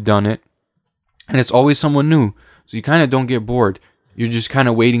like a whodunit, and it's always someone new. So you kind of don't get bored. You're just kind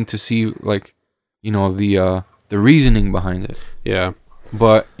of waiting to see, like, you know, the reasoning behind it. Yeah.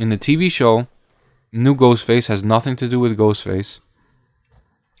 But in the TV show, new Ghostface has nothing to do with Ghostface.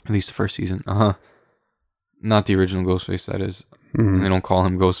 At least the first season. Not the original Ghostface, that is. And they don't call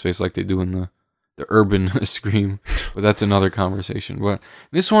him Ghostface like they do in the urban Scream. But that's another conversation. But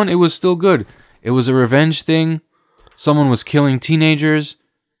this one, it was still good. It was a revenge thing. Someone was killing teenagers,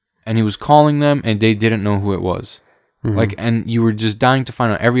 and he was calling them, and they didn't know who it was. Like, and you were just dying to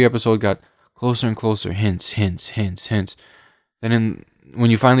find out. Every episode got closer and closer. Hints. Then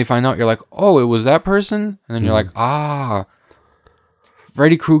when you finally find out, you're like, oh, it was that person? And then you're like,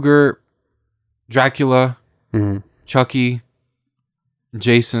 Freddy Krueger, Dracula, Chucky,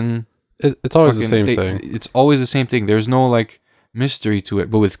 Jason. It's always the same thing. It's always the same thing. There's no, like, mystery to it.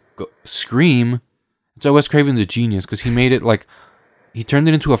 But with Scream, it's Wes Craven's a genius, because he made it, like, he turned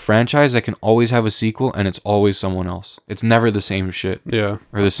it into a franchise that can always have a sequel, and it's always someone else. It's never the same shit. Yeah.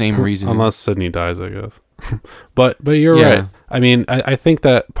 Or the same reason. Unless Sydney dies, I guess. But you're right. I mean, I think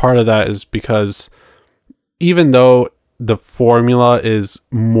that part of that is because even though the formula is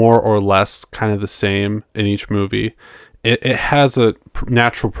more or less kind of the same in each movie, it has a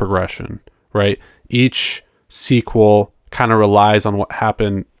natural progression, right? Each sequel kind of relies on what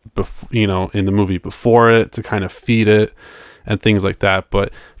happened in the movie before it to kind of feed it and things like that.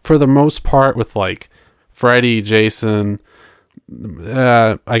 But for the most part, with like Freddy, Jason,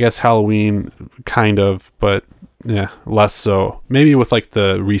 I guess Halloween kind of, but yeah, less so. Maybe with like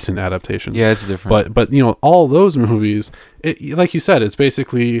the recent adaptations. Yeah, it's different. But all those movies, like you said, it's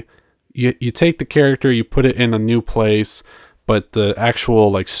basically you take the character, you put it in a new place, but the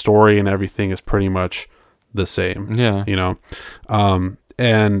actual like story and everything is pretty much the same. Yeah.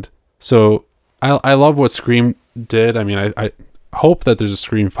 And so I love what Scream did. I mean, I hope that there's a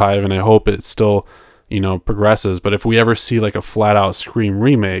Scream 5, and I hope it still, progresses. But if we ever see like a flat out Scream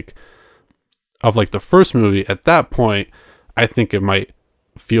remake of like the first movie, at that point, I think it might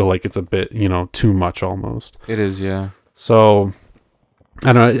feel like it's a bit, too much almost. It is, yeah. So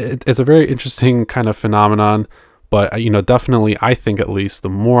I don't know. It's a very interesting kind of phenomenon, but definitely, I think at least the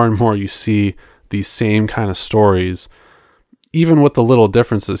more and more you see these same kind of stories, even with the little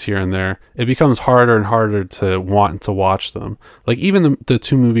differences here and there, it becomes harder and harder to want to watch them. Like even the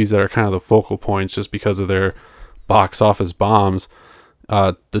two movies that are kind of the focal points just because of their box office bombs,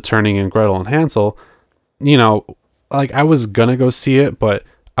 The Turning and Gretel and Hansel, like I was gonna go see it, but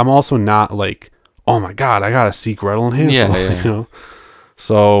I'm also not like, oh my God, I gotta see Gretel and Hansel, Yeah.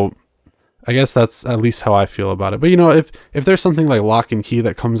 So I guess that's at least how I feel about it. But if there's something like Lock and Key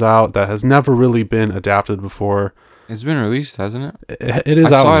that comes out that has never really been adapted before, it's been released, hasn't it? It is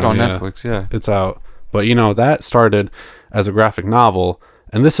out. I saw it on yeah. Netflix, yeah. It's out. But, that started as a graphic novel,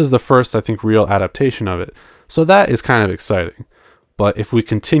 and this is the first, I think, real adaptation of it. So that is kind of exciting. But if we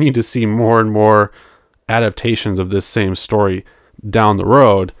continue to see more and more adaptations of this same story down the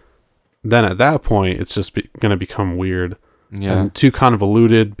road, then at that point, it's just going to become weird. and too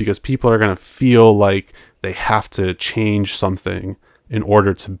convoluted, because people are going to feel like they have to change something in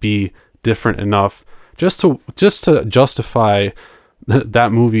order to be different enough just to justify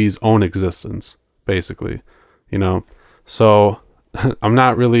that movie's own existence, basically, you know. So I'm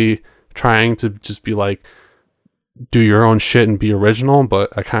not really trying to just be like, do your own shit and be original,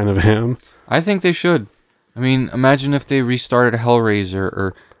 but I kind of am. I think they should. I mean, imagine if they restarted Hellraiser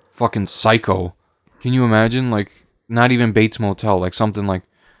or fucking Psycho. Can you imagine? Like, not even Bates Motel, like something like,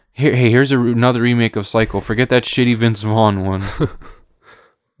 here's another remake of Psycho. Forget that shitty Vince Vaughn one.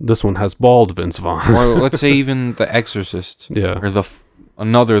 This one has bald Vince Vaughn. Or let's say even The Exorcist. Yeah. Or The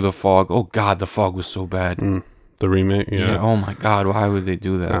Fog. Oh god, The Fog was so bad. The remake, yeah. Oh my god, why would they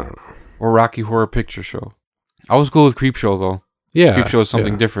do that? I don't know. Or Rocky Horror Picture Show. I was cool with Creepshow though. Yeah. Creepshow is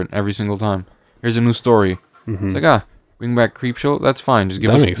something different every single time. Here's a new story. It's like, bring back Creepshow. That's fine. Just give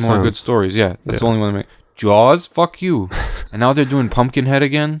us more good stories. Yeah, that's the only one that makes. Jaws, fuck you. And now they're doing Pumpkinhead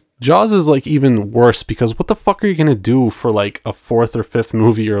again. Jaws is like even worse, because what the fuck are you gonna do for like a 4th or 5th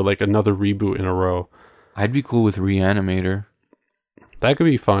movie or like another reboot in a row? I'd be cool with Reanimator. That could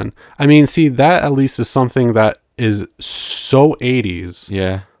be fun. I mean, see, that at least is something that is so 80s.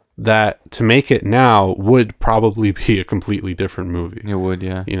 Yeah. That to make it now would probably be a completely different movie. It would,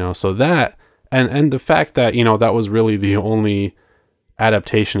 yeah. You know, so that and the fact that, you know, that was really the only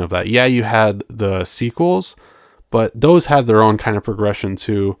adaptation of that. Yeah, you had the sequels, but those had their own kind of progression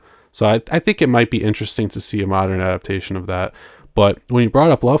too. So I think it might be interesting to see a modern adaptation of that. But when you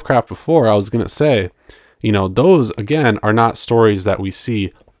brought up Lovecraft before, I was going to say, you know, those, again, are not stories that we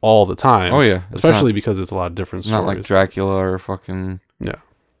see all the time. Oh, yeah. Especially because it's a lot of different stories. Not like Dracula or fucking... Yeah.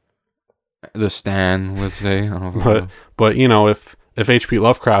 The Stand, let's say. I don't know. But you know, if H.P.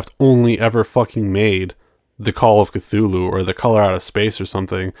 Lovecraft only ever fucking made The Call of Cthulhu or The Color Out of Space or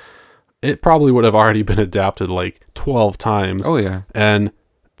something, it probably would have already been adapted like 12 times. Oh, yeah. And,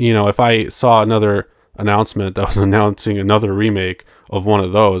 you know, if I saw another announcement that was announcing another remake of one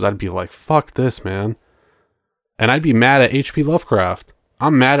of those, I'd be like, fuck this, man. And I'd be mad at H.P. Lovecraft.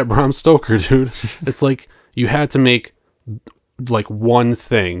 I'm mad at Bram Stoker, dude. It's like you had to make like one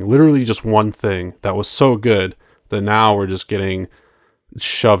thing, literally just one thing that was so good that now we're just getting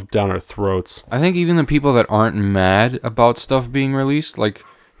shoved down our throats. I think even the people that aren't mad about stuff being released, like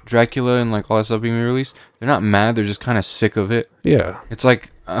Dracula and like all that stuff being released, they're not mad, they're just kind of sick of it. Yeah. It's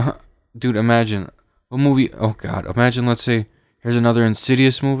like, dude, imagine a movie. Oh god, imagine, let's say, here's another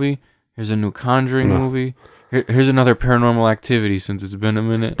Insidious movie, here's a new Conjuring movie, here's another Paranormal Activity, since it's been a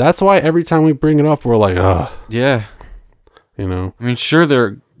minute. That's why every time we bring it up, we're like, ugh. Yeah. You know? I mean, sure,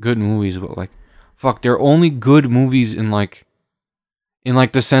 they're good movies, but like, fuck, they're only good movies in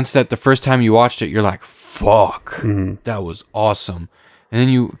the sense that the first time you watched it, you're like, fuck, that was awesome.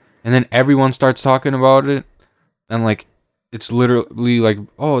 And then everyone starts talking about it, and like, it's literally like,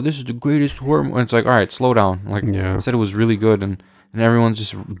 oh, this is the greatest horror movie. And it's like, all right, slow down. Like, I said it was really good, and everyone's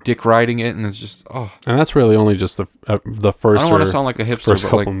just dick riding it, and it's just, oh. And that's really only just the first. I don't want to sound like a hipster, first but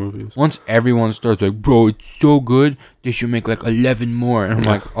couple like, movies. Once everyone starts like, bro, it's so good, they should make like 11 more. And I'm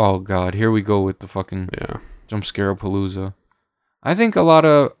like, oh god, here we go with the fucking jump scare palooza. I think a lot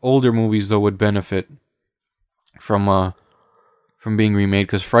of older movies though would benefit from being remade,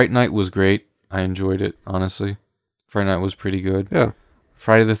 because Fright Night was great. I enjoyed it, honestly. Fright Night was pretty good. Yeah.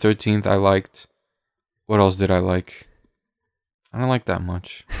 Friday the 13th I liked. What else did I like? I don't like that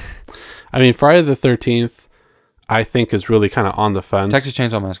much. I mean, Friday the 13th, I think, is really kind of on the fence. Texas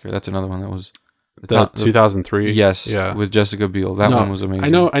Chainsaw Massacre, that's another one that was... 2003? Yes, with Jessica Biel. That one was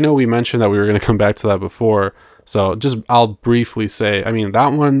amazing. I know we mentioned that we were going to come back to that before, so I'll briefly say, I mean,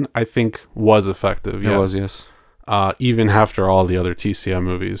 that one, I think, was effective. It was, yes. Even after all the other TCM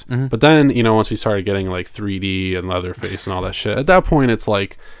movies. Mm-hmm. But then, you know, once we started getting like 3D and Leatherface and all that shit, at that point, it's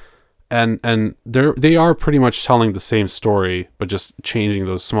like... And they are pretty much telling the same story, but just changing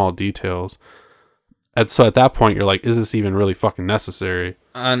those small details. And so at that point, you're like, is this even really fucking necessary?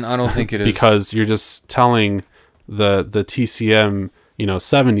 And I don't think it is. Because you're just telling the TCM, you know,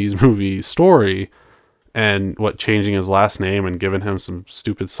 70s movie story, and changing his last name and giving him some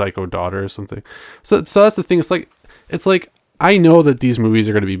stupid psycho daughter or something. So that's the thing. It's like I know that these movies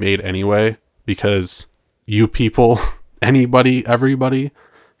are going to be made anyway, because you people, anybody, everybody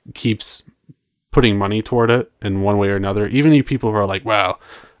keeps putting money toward it in one way or another. Even you people who are like, well,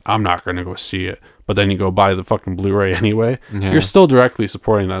 I'm not going to go see it, but then you go buy the fucking Blu-ray anyway, you're still directly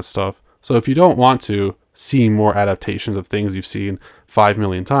supporting that stuff. So if you don't want to see more adaptations of things you've seen 5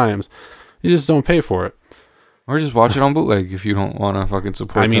 million times, you just don't pay for it. Or just watch it on bootleg if you don't want to fucking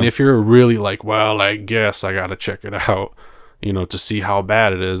support them. If you're really like, well, I guess I got to check it out, you know, to see how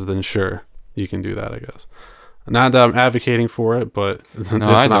bad it is, then sure, you can do that, I guess. Not that I'm advocating for it, but it's an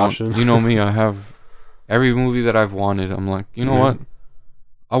option. You know me, I have every movie that I've wanted. I'm like, you know what?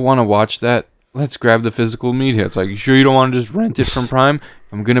 I want to watch that. Let's grab the physical media. It's like, you sure you don't want to just rent it from Prime?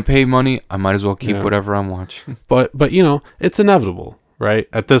 If I'm going to pay money, I might as well keep whatever I'm watching. But it's inevitable, right?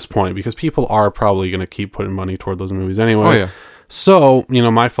 At this point, because people are probably going to keep putting money toward those movies anyway. Oh, yeah. So,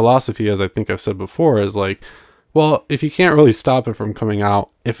 my philosophy, as I think I've said before, is like, well, if you can't really stop it from coming out,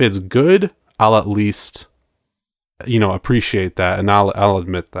 if it's good, I'll at least, appreciate that, and I'll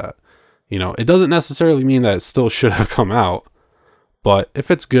admit that. It doesn't necessarily mean that it still should have come out, but if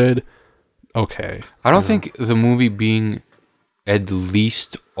it's good, okay. I don't think the movie being at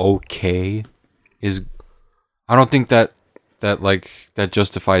least okay is... I don't think that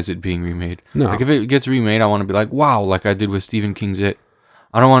justifies it being remade. No. Like, if it gets remade, I want to be like, wow, like I did with Stephen King's It.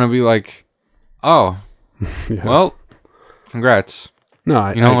 I don't want to be like, oh, well, congrats.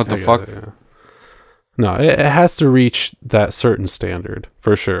 No, what the fuck? It, yeah. No, it has to reach that certain standard,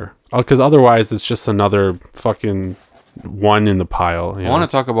 for sure. Because otherwise, it's just another fucking one in the pile. I want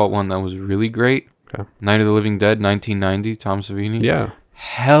to talk about one that was really great. Okay. Night of the Living Dead, 1990, Tom Savini. Yeah.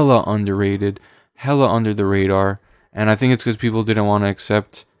 Hella underrated, hella under the radar. And I think it's because people didn't want to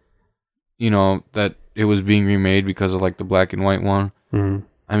accept, that it was being remade because of, like, the black and white one. Mm-hmm.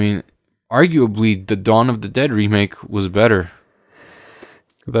 I mean, arguably, the Dawn of the Dead remake was better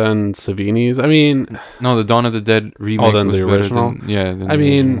than Savini's. I mean... No, the Dawn of the Dead remake than was the better original?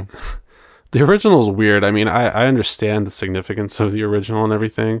 than The original is weird. I mean, I understand the significance of the original and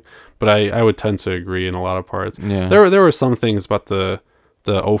everything, but I would tend to agree in a lot of parts. Yeah. There were some things about the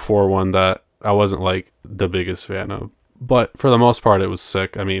 04 one that I wasn't, like, the biggest fan of. But for the most part, it was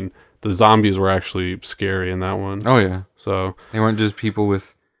sick. I mean, the zombies were actually scary in that one. Oh, yeah. So they weren't just people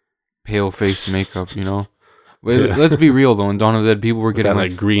with pale-faced makeup, But let's be real, though. In Dawn of the Dead, people were getting,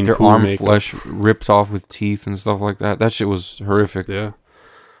 like green their poo arm makeup. flesh ripped off with teeth and stuff like that. That shit was horrific. Yeah.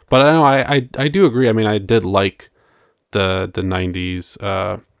 But I know I do agree. I mean, I did like the 90s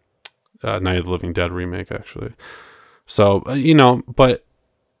Night of the Living Dead remake, actually. So, but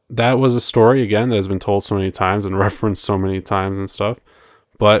that was a story, again, that has been told so many times and referenced so many times and stuff.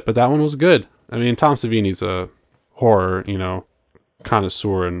 But that one was good. I mean, Tom Savini's a horror,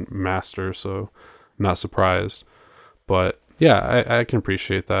 connoisseur and master, so I'm not surprised. But yeah, I can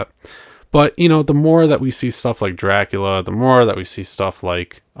appreciate that. But, the more that we see stuff like Dracula, the more that we see stuff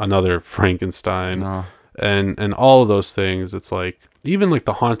like another Frankenstein and all of those things, it's like, even like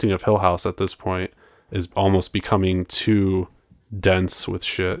The Haunting of Hill House at this point is almost becoming too dense with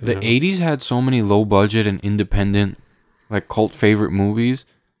shit. The 80s had so many low budget and independent, like, cult favorite movies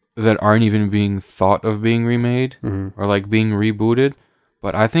that aren't even being thought of being remade or like being rebooted.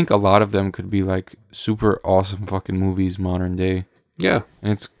 But I think a lot of them could be like super awesome fucking movies modern day. Yeah.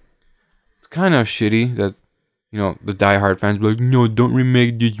 And it's kind of shitty that, the diehard fans be like, no, don't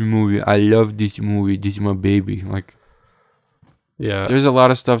remake this movie. I love this movie. This is my baby. Like, yeah. There's a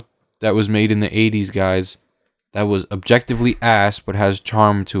lot of stuff that was made in the 80s, guys, that was objectively ass but has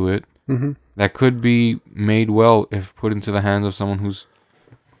charm to it. Mm-hmm. That could be made well if put into the hands of someone who's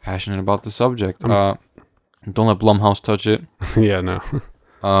passionate about the subject. Don't let Blumhouse touch it. Yeah, no.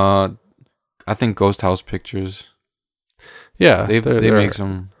 I think Ghost House Pictures. Yeah, they make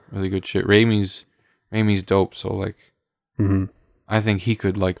some really good shit. Raimi's dope, so like, I think he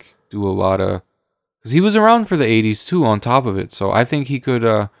could like do a lot of, because he was around for the 80s too. On top of it, so I think he could,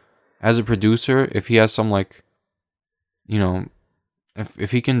 as a producer, if he has some like,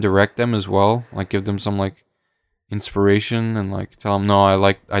 if he can direct them as well, like give them some like inspiration and like tell them, no,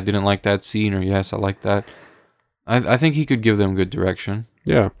 I didn't like that scene, or yes, I like that. I think he could give them good direction.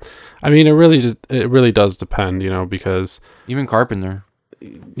 Yeah, I mean, it really does depend, because even Carpenter.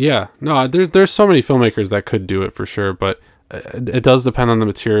 Yeah, no, there's so many filmmakers that could do it for sure, but it does depend on the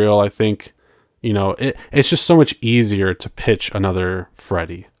material. I think, it's just so much easier to pitch another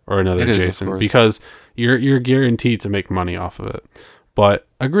Freddy or another Jason because you're guaranteed to make money off of it. But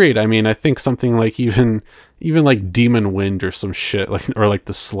agreed. I mean, I think something like even like Demon Wind or some shit or like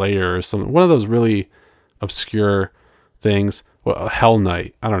The Slayer or something, one of those really obscure things. Well, Hell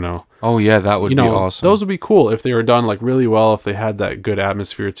Night. I don't know. Oh yeah, that would be awesome. Those would be cool if they were done like really well, if they had that good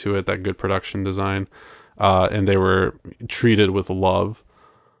atmosphere to it, that good production design, and they were treated with love.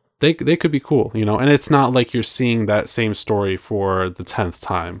 They could be cool, and it's not like you're seeing that same story for the 10th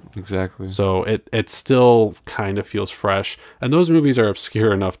time. Exactly. So it still kind of feels fresh, and those movies are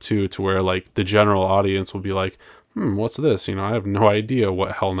obscure enough too to where like the general audience will be like, what's this? I have no idea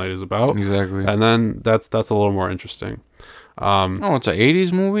what Hell Night is about. Exactly. And then that's a little more interesting. It's an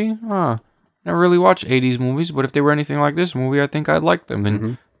 80s movie? Never really watched 80s movies, but if they were anything like this movie, I think I'd like them.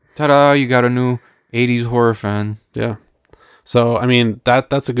 And ta-da, you got a new 80s horror fan. Yeah. So, I mean,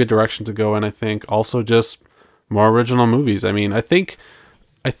 that's a good direction to go in, I think. Also, just more original movies. I mean, I think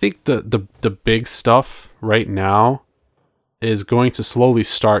the big stuff right now is going to slowly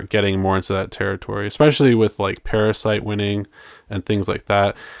start getting more into that territory, especially with like Parasite winning and things like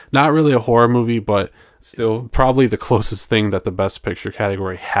that. Not really a horror movie, but Still. probably the closest thing that the Best Picture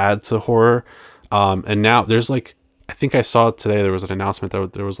category had to horror. And now there's like, I think I saw today there was an announcement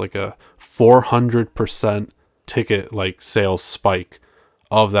that there was like a 400% ticket like sales spike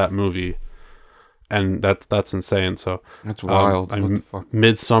of that movie, and that's insane. So That's wild. What the fuck?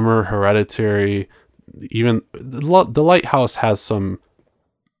 Midsummer, Hereditary, even the Lighthouse has some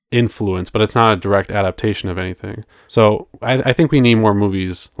influence, but it's not a direct adaptation of anything. So I think we need more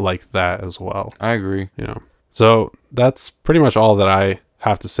movies like that as well. I agree. You know, so that's pretty much all that I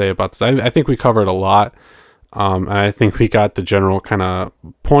have to say about this. I think we covered a lot. And I think we got the general kind of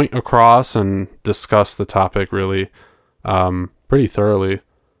point across and discussed the topic really pretty thoroughly.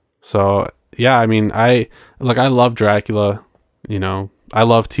 So yeah, I mean, I love Dracula, you know, I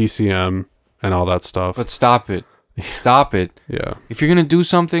love TCM and all that stuff. But stop it. Stop it. Yeah. If you're going to do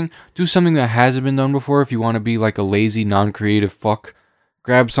something that hasn't been done before. If you want to be like a lazy, non-creative fuck,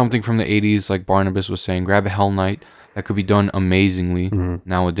 grab something from the 80s, like Barnabas was saying. Grab a Hell Night. That could be done amazingly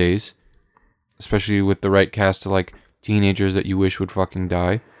nowadays. Especially with the right cast of like teenagers that you wish would fucking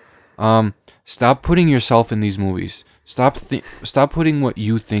die. Stop putting yourself in these movies. Stop putting what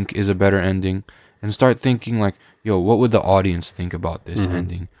you think is a better ending, and start thinking like, yo, what would the audience think about this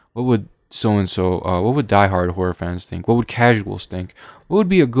ending? What would so-and-so, what would diehard horror fans think? What would casuals think? What would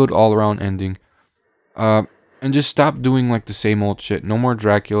be a good all-around ending? And just stop doing like the same old shit. No more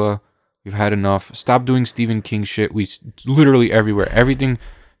Dracula. You've had enough. Stop doing Stephen King shit. Literally everywhere. Everything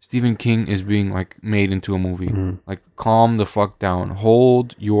Stephen King is being like made into a movie. Like, calm the fuck down.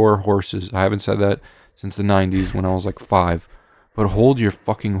 Hold your horses. I haven't said that since the 90s when I was like 5. But hold your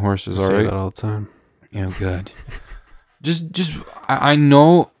fucking horses, all right? I say that all the time. Yeah, good. I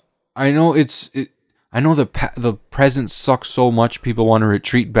know the present sucks so much. People want to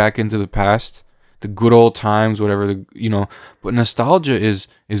retreat back into the past, the good old times, whatever But nostalgia is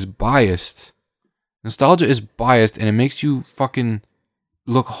biased. Nostalgia is biased, and it makes you fucking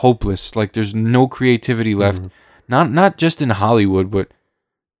look hopeless. Like there's no creativity left. Not just in Hollywood, but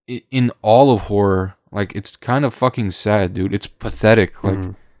in all of horror. Like, it's kind of fucking sad, dude. It's pathetic. Like,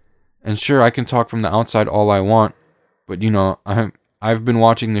 and sure, I can talk from the outside all I want, but I've been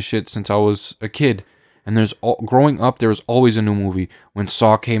watching this shit since I was a kid, and growing up, there was always a new movie. When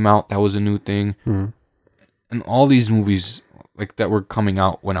Saw came out, that was a new thing, and all these movies like that were coming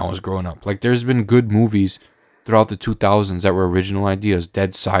out when I was growing up. Like, there's been good movies throughout the 2000s that were original ideas.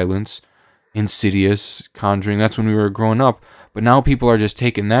 Dead Silence, Insidious, Conjuring. That's when we were growing up. But now people are just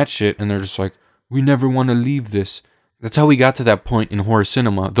taking that shit and they're just like, we never want to leave this. That's how we got to that point in horror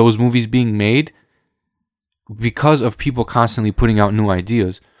cinema. Those movies being made because of people constantly putting out new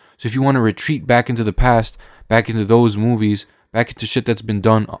ideas. So if you want to retreat back into the past, back into those movies, back into shit that's been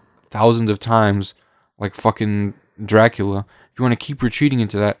done thousands of times, like fucking Dracula, if you want to keep retreating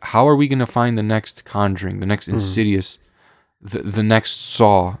into that, how are we going to find the next Conjuring, the next Insidious, the next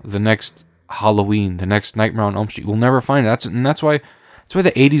Saw, the next Halloween, the next Nightmare on Elm Street? We'll never find it. That's why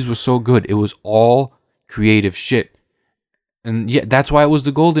the 80s was so good. It was all creative shit. And yeah, that's why it was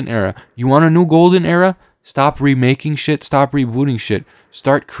the golden era. You want a new golden era? Stop remaking shit. Stop rebooting shit.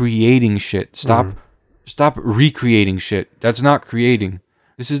 Start creating shit. Stop recreating shit. That's not creating.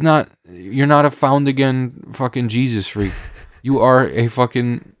 You're not a found again fucking Jesus freak. You are a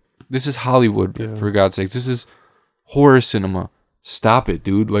fucking, this is Hollywood, for God's sake. This is horror cinema. Stop it,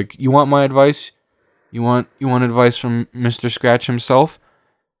 dude. Like, you want my advice? You want advice from Mr. Scratch himself?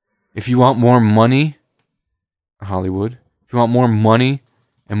 If you want more money, Hollywood, if you want more money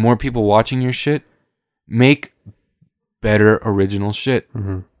and more people watching your shit, make better original shit.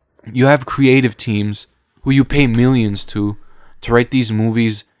 You have creative teams who you pay millions to write these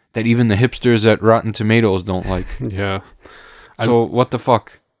movies that even the hipsters at Rotten Tomatoes don't like. Yeah. So what the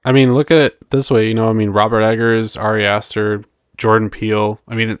fuck? I mean, look at it this way, Robert Eggers, Ari Aster, Jordan Peele.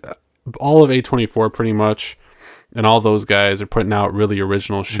 I mean, all of A24 pretty much, and all those guys are putting out really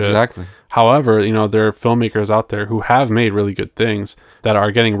original shit. Exactly. However, there are filmmakers out there who have made really good things that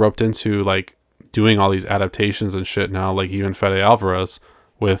are getting roped into like doing all these adaptations and shit now, like even Fede Alvarez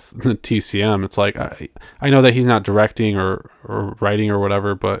with the TCM. It's like, I know that he's not directing or writing or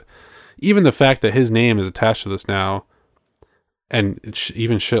whatever, but even the fact that his name is attached to this now, and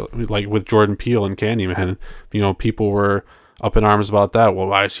even shit like with Jordan Peele and Candyman, people were up in arms about that. Well,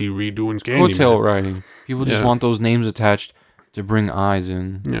 why is he redoing Candyman? Coattail writing. People just want those names attached to bring eyes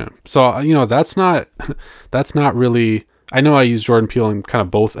in. Yeah. So, that's not really, I know I use Jordan Peele in kind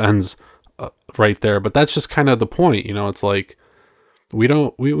of both ends right there, but that's just kind of the point. It's like, we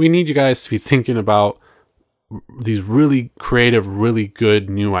need you guys to be thinking about these really creative, really good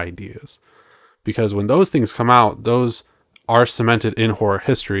new ideas, because when those things come out, those are cemented in horror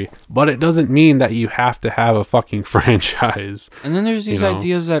history, but it doesn't mean that you have to have a fucking franchise. And then there's these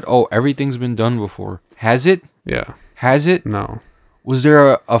ideas that, everything's been done before. Has it? Yeah. Has it? No. Was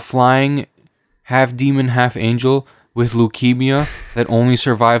there a flying half demon, half angel with leukemia that only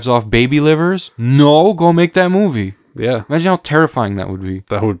survives off baby livers? No, go make that movie. Yeah. Imagine how terrifying that would be.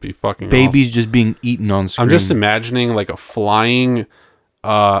 That would be fucking Babies awful. just being eaten on screen. I'm just imagining like a flying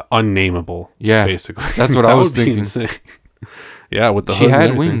unnameable. Yeah. Basically. That's what that I was would be thinking. insane. Yeah, with the She hoods and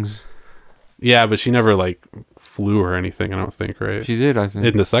had everything. wings. Yeah, but she never like flew or anything, I don't think, right? She did, I think.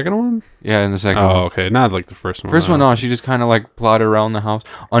 In the second one? Yeah, in the second Oh, one. okay. Not like the first one. First one, no. She just kind of like plodded around the house.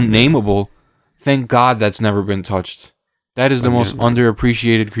 Unnameable. Thank God that's never been touched. That is the most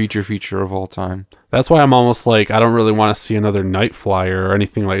underappreciated creature feature of all time. That's why I'm almost like, I don't really want to see another Night Flyer or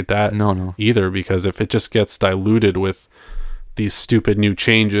anything like that. No. Either, because if it just gets diluted with these stupid new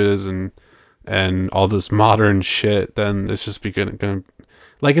changes and all this modern shit, then it's just gonna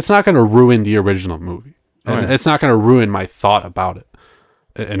like, it's not gonna ruin the original movie. And it's not gonna ruin my thought about it.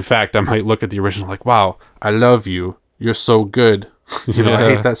 In fact, I might look at the original like, wow, I love you. You're so good. I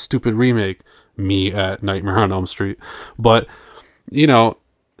hate that stupid remake. Me at Nightmare on Elm Street. But,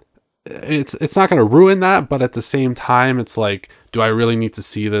 it's not going to ruin that, but at the same time, it's like, do I really need to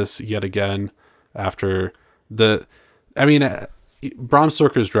see this yet again after Bram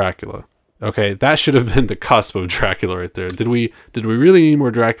Stoker's Dracula. Okay, that should have been the cusp of Dracula right there. Did we really need more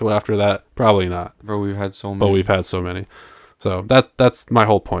Dracula after that? Probably not. Bro, we've had so many. But we've had so many. So that's my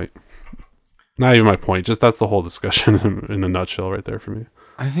whole point. Not even my point, just that's the whole discussion in a nutshell right there for me.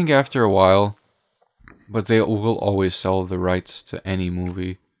 I think after a while, but they will always sell the rights to any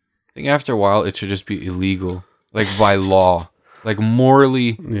movie. I think after a while, it should just be illegal. Like, by law. Like,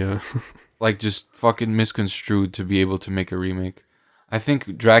 morally. Yeah. Like, just fucking misconstrued to be able to make a remake. I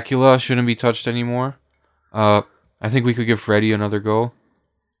think Dracula shouldn't be touched anymore. I think we could give Freddy another go.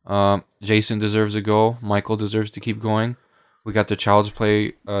 Jason deserves a go. Michael deserves to keep going. We got the Child's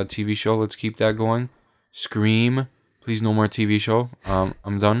Play TV show. Let's keep that going. Scream. Please, no more TV show.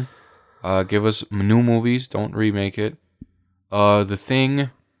 I'm done. Give us new movies. Don't remake it. The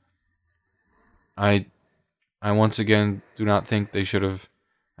Thing. I once again do not think they should have.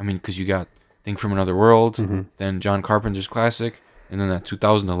 I mean, because you got Thing from Another World, then John Carpenter's classic, and then that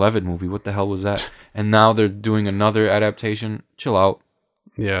 2011 movie. What the hell was that? And now they're doing another adaptation. Chill out.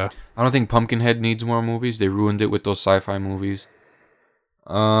 Yeah. I don't think Pumpkinhead needs more movies. They ruined it with those sci-fi movies.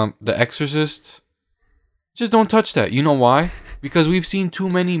 The Exorcist. Just don't touch that. You know why? Because we've seen too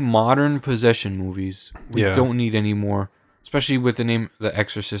many modern possession movies. We don't need any more. Especially with the name The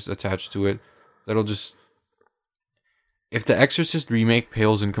Exorcist attached to it. That'll just... If The Exorcist remake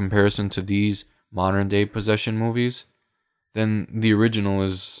pales in comparison to these modern day possession movies, then the original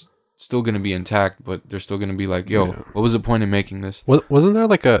is still going to be intact, but they're still going to be like, yo, what was the point in making this? Wasn't there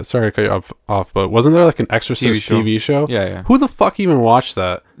like a... Sorry to cut you off, but wasn't there like an Exorcist TV show? Yeah. Who the fuck even watched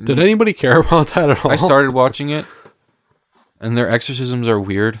that? Did anybody care about that at all? I started watching it, and their exorcisms are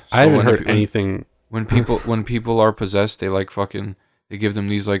weird. So I haven't heard anything. When people are possessed, they like fucking... They give them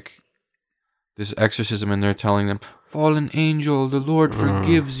these like... This exorcism, and they're telling them, fallen angel, the Lord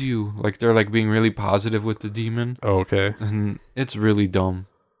forgives you. Like, they're like being really positive with the demon. Oh, okay. And it's really dumb.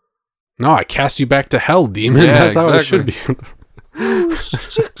 No, I cast you back to hell, demon. Yeah, That's how it should be. You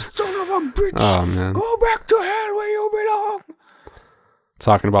sick son of a bitch. Oh, man. Go back to hell where you belong.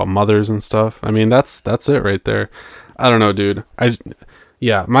 Talking about mothers and stuff. I mean, that's it right there. I don't know, dude.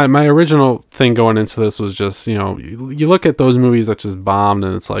 My original thing going into this was just, you look at those movies that just bombed,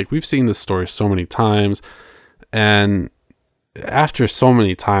 and it's like, we've seen this story so many times, and after so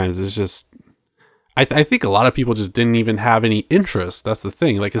many times, it's just, I think a lot of people just didn't even have any interest. That's the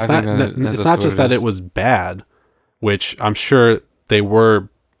thing. Like, it's not just that it was bad, which I'm sure they were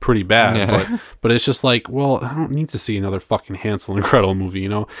pretty bad, but it's just like, well, I don't need to see another fucking Hansel and Gretel movie,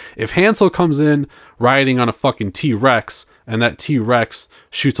 If Hansel comes in riding on a fucking T-Rex, and that T-Rex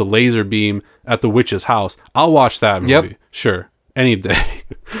shoots a laser beam at the witch's house, I'll watch that movie. Yep. Sure. Any day.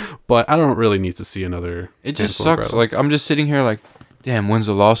 But I don't really need to see another It just Hansel and sucks. Gretel. Like, I'm just sitting here like, damn, when's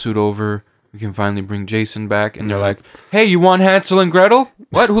the lawsuit over? We can finally bring Jason back. And they're like, hey, you want Hansel and Gretel?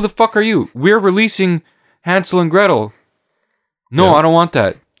 What? Who the fuck are you? We're releasing Hansel and Gretel. No, I don't want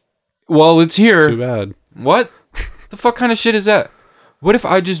that. Well, it's here. Too bad. What? The fuck kind of shit is that? What if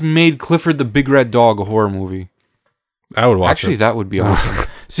I just made Clifford the Big Red Dog a horror movie? I would watch Actually, it. that would be awesome.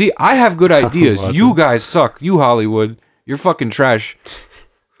 See, I have good ideas. watch You guys suck. You Hollywood. You're fucking trash.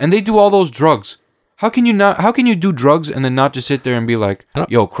 And they do all those drugs. How can you do drugs and then not just sit there and be like,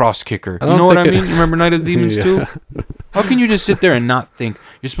 yo, cross kicker? You know what I mean? You remember Night of the Demons too? How can you just sit there and not think?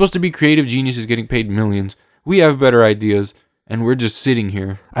 You're supposed to be creative geniuses getting paid millions. We have better ideas, and we're just sitting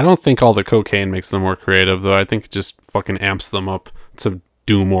here. I don't think all the cocaine makes them more creative, though. I think it just fucking amps them up to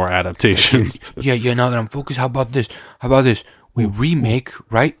do more adaptations. Yeah, now that I'm focused, how about this? We remake,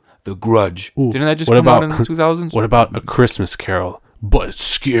 right? The Grudge. Ooh. Didn't that just What come about- out in the 2000s? What about A Christmas Carol, but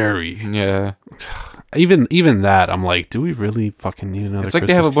scary? Yeah. Even that, I'm like, do we really fucking need another? It's like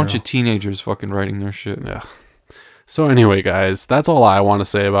they have a Christmas bunch of teenagers fucking writing their shit. Yeah. So anyway, guys, that's all I want to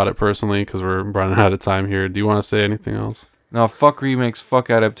say about it personally, because we're running out of time here. Do you want to say anything else? No, fuck remakes, fuck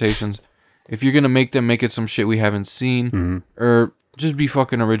adaptations. If you're gonna make them, make it some shit we haven't seen, or just be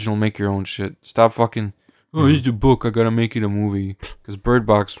fucking original. Make your own shit. Stop fucking. Oh, here's the book. I gotta make it a movie. Because Bird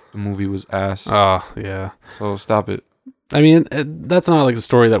Box, the movie was ass. Yeah. So stop it. I mean, that's not like a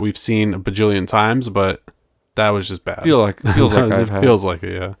story that we've seen a bajillion times, but that was just bad. Feels like I've had. Feels like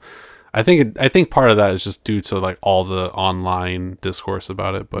it, yeah. I think part of that is just due to like all the online discourse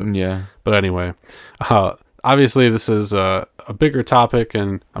about it, but Yeah. But anyway, obviously this is a bigger topic,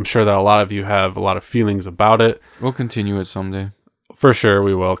 and I'm sure that a lot of you have a lot of feelings about it. We'll continue it someday. For sure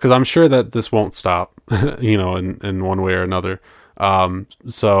we will, because I'm sure that this won't stop, in one way or another.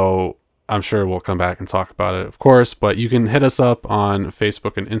 So I'm sure we'll come back and talk about it, of course, but you can hit us up on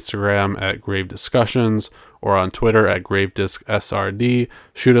Facebook and Instagram at Grave Discussions, or on Twitter at GraveDiscSRD.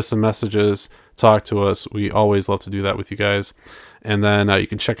 Shoot us some messages, talk to us. We always love to do that with you guys. And then you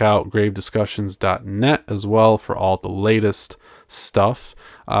can check out gravediscussions.net as well for all the latest stuff.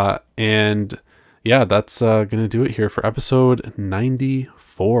 And yeah, that's going to do it here for episode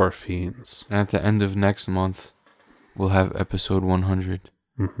 94, Fiends. And at the end of next month, we'll have episode 100.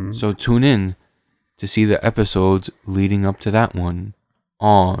 So tune in to see the episodes leading up to that one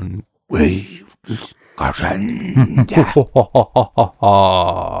on Wave Discussion. Don't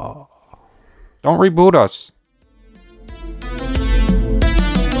reboot us.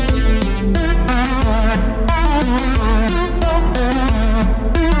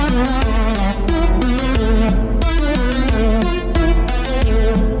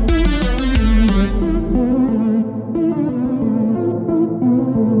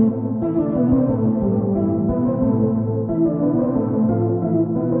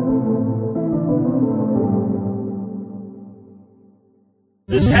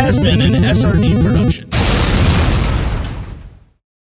 This has been an SRD production.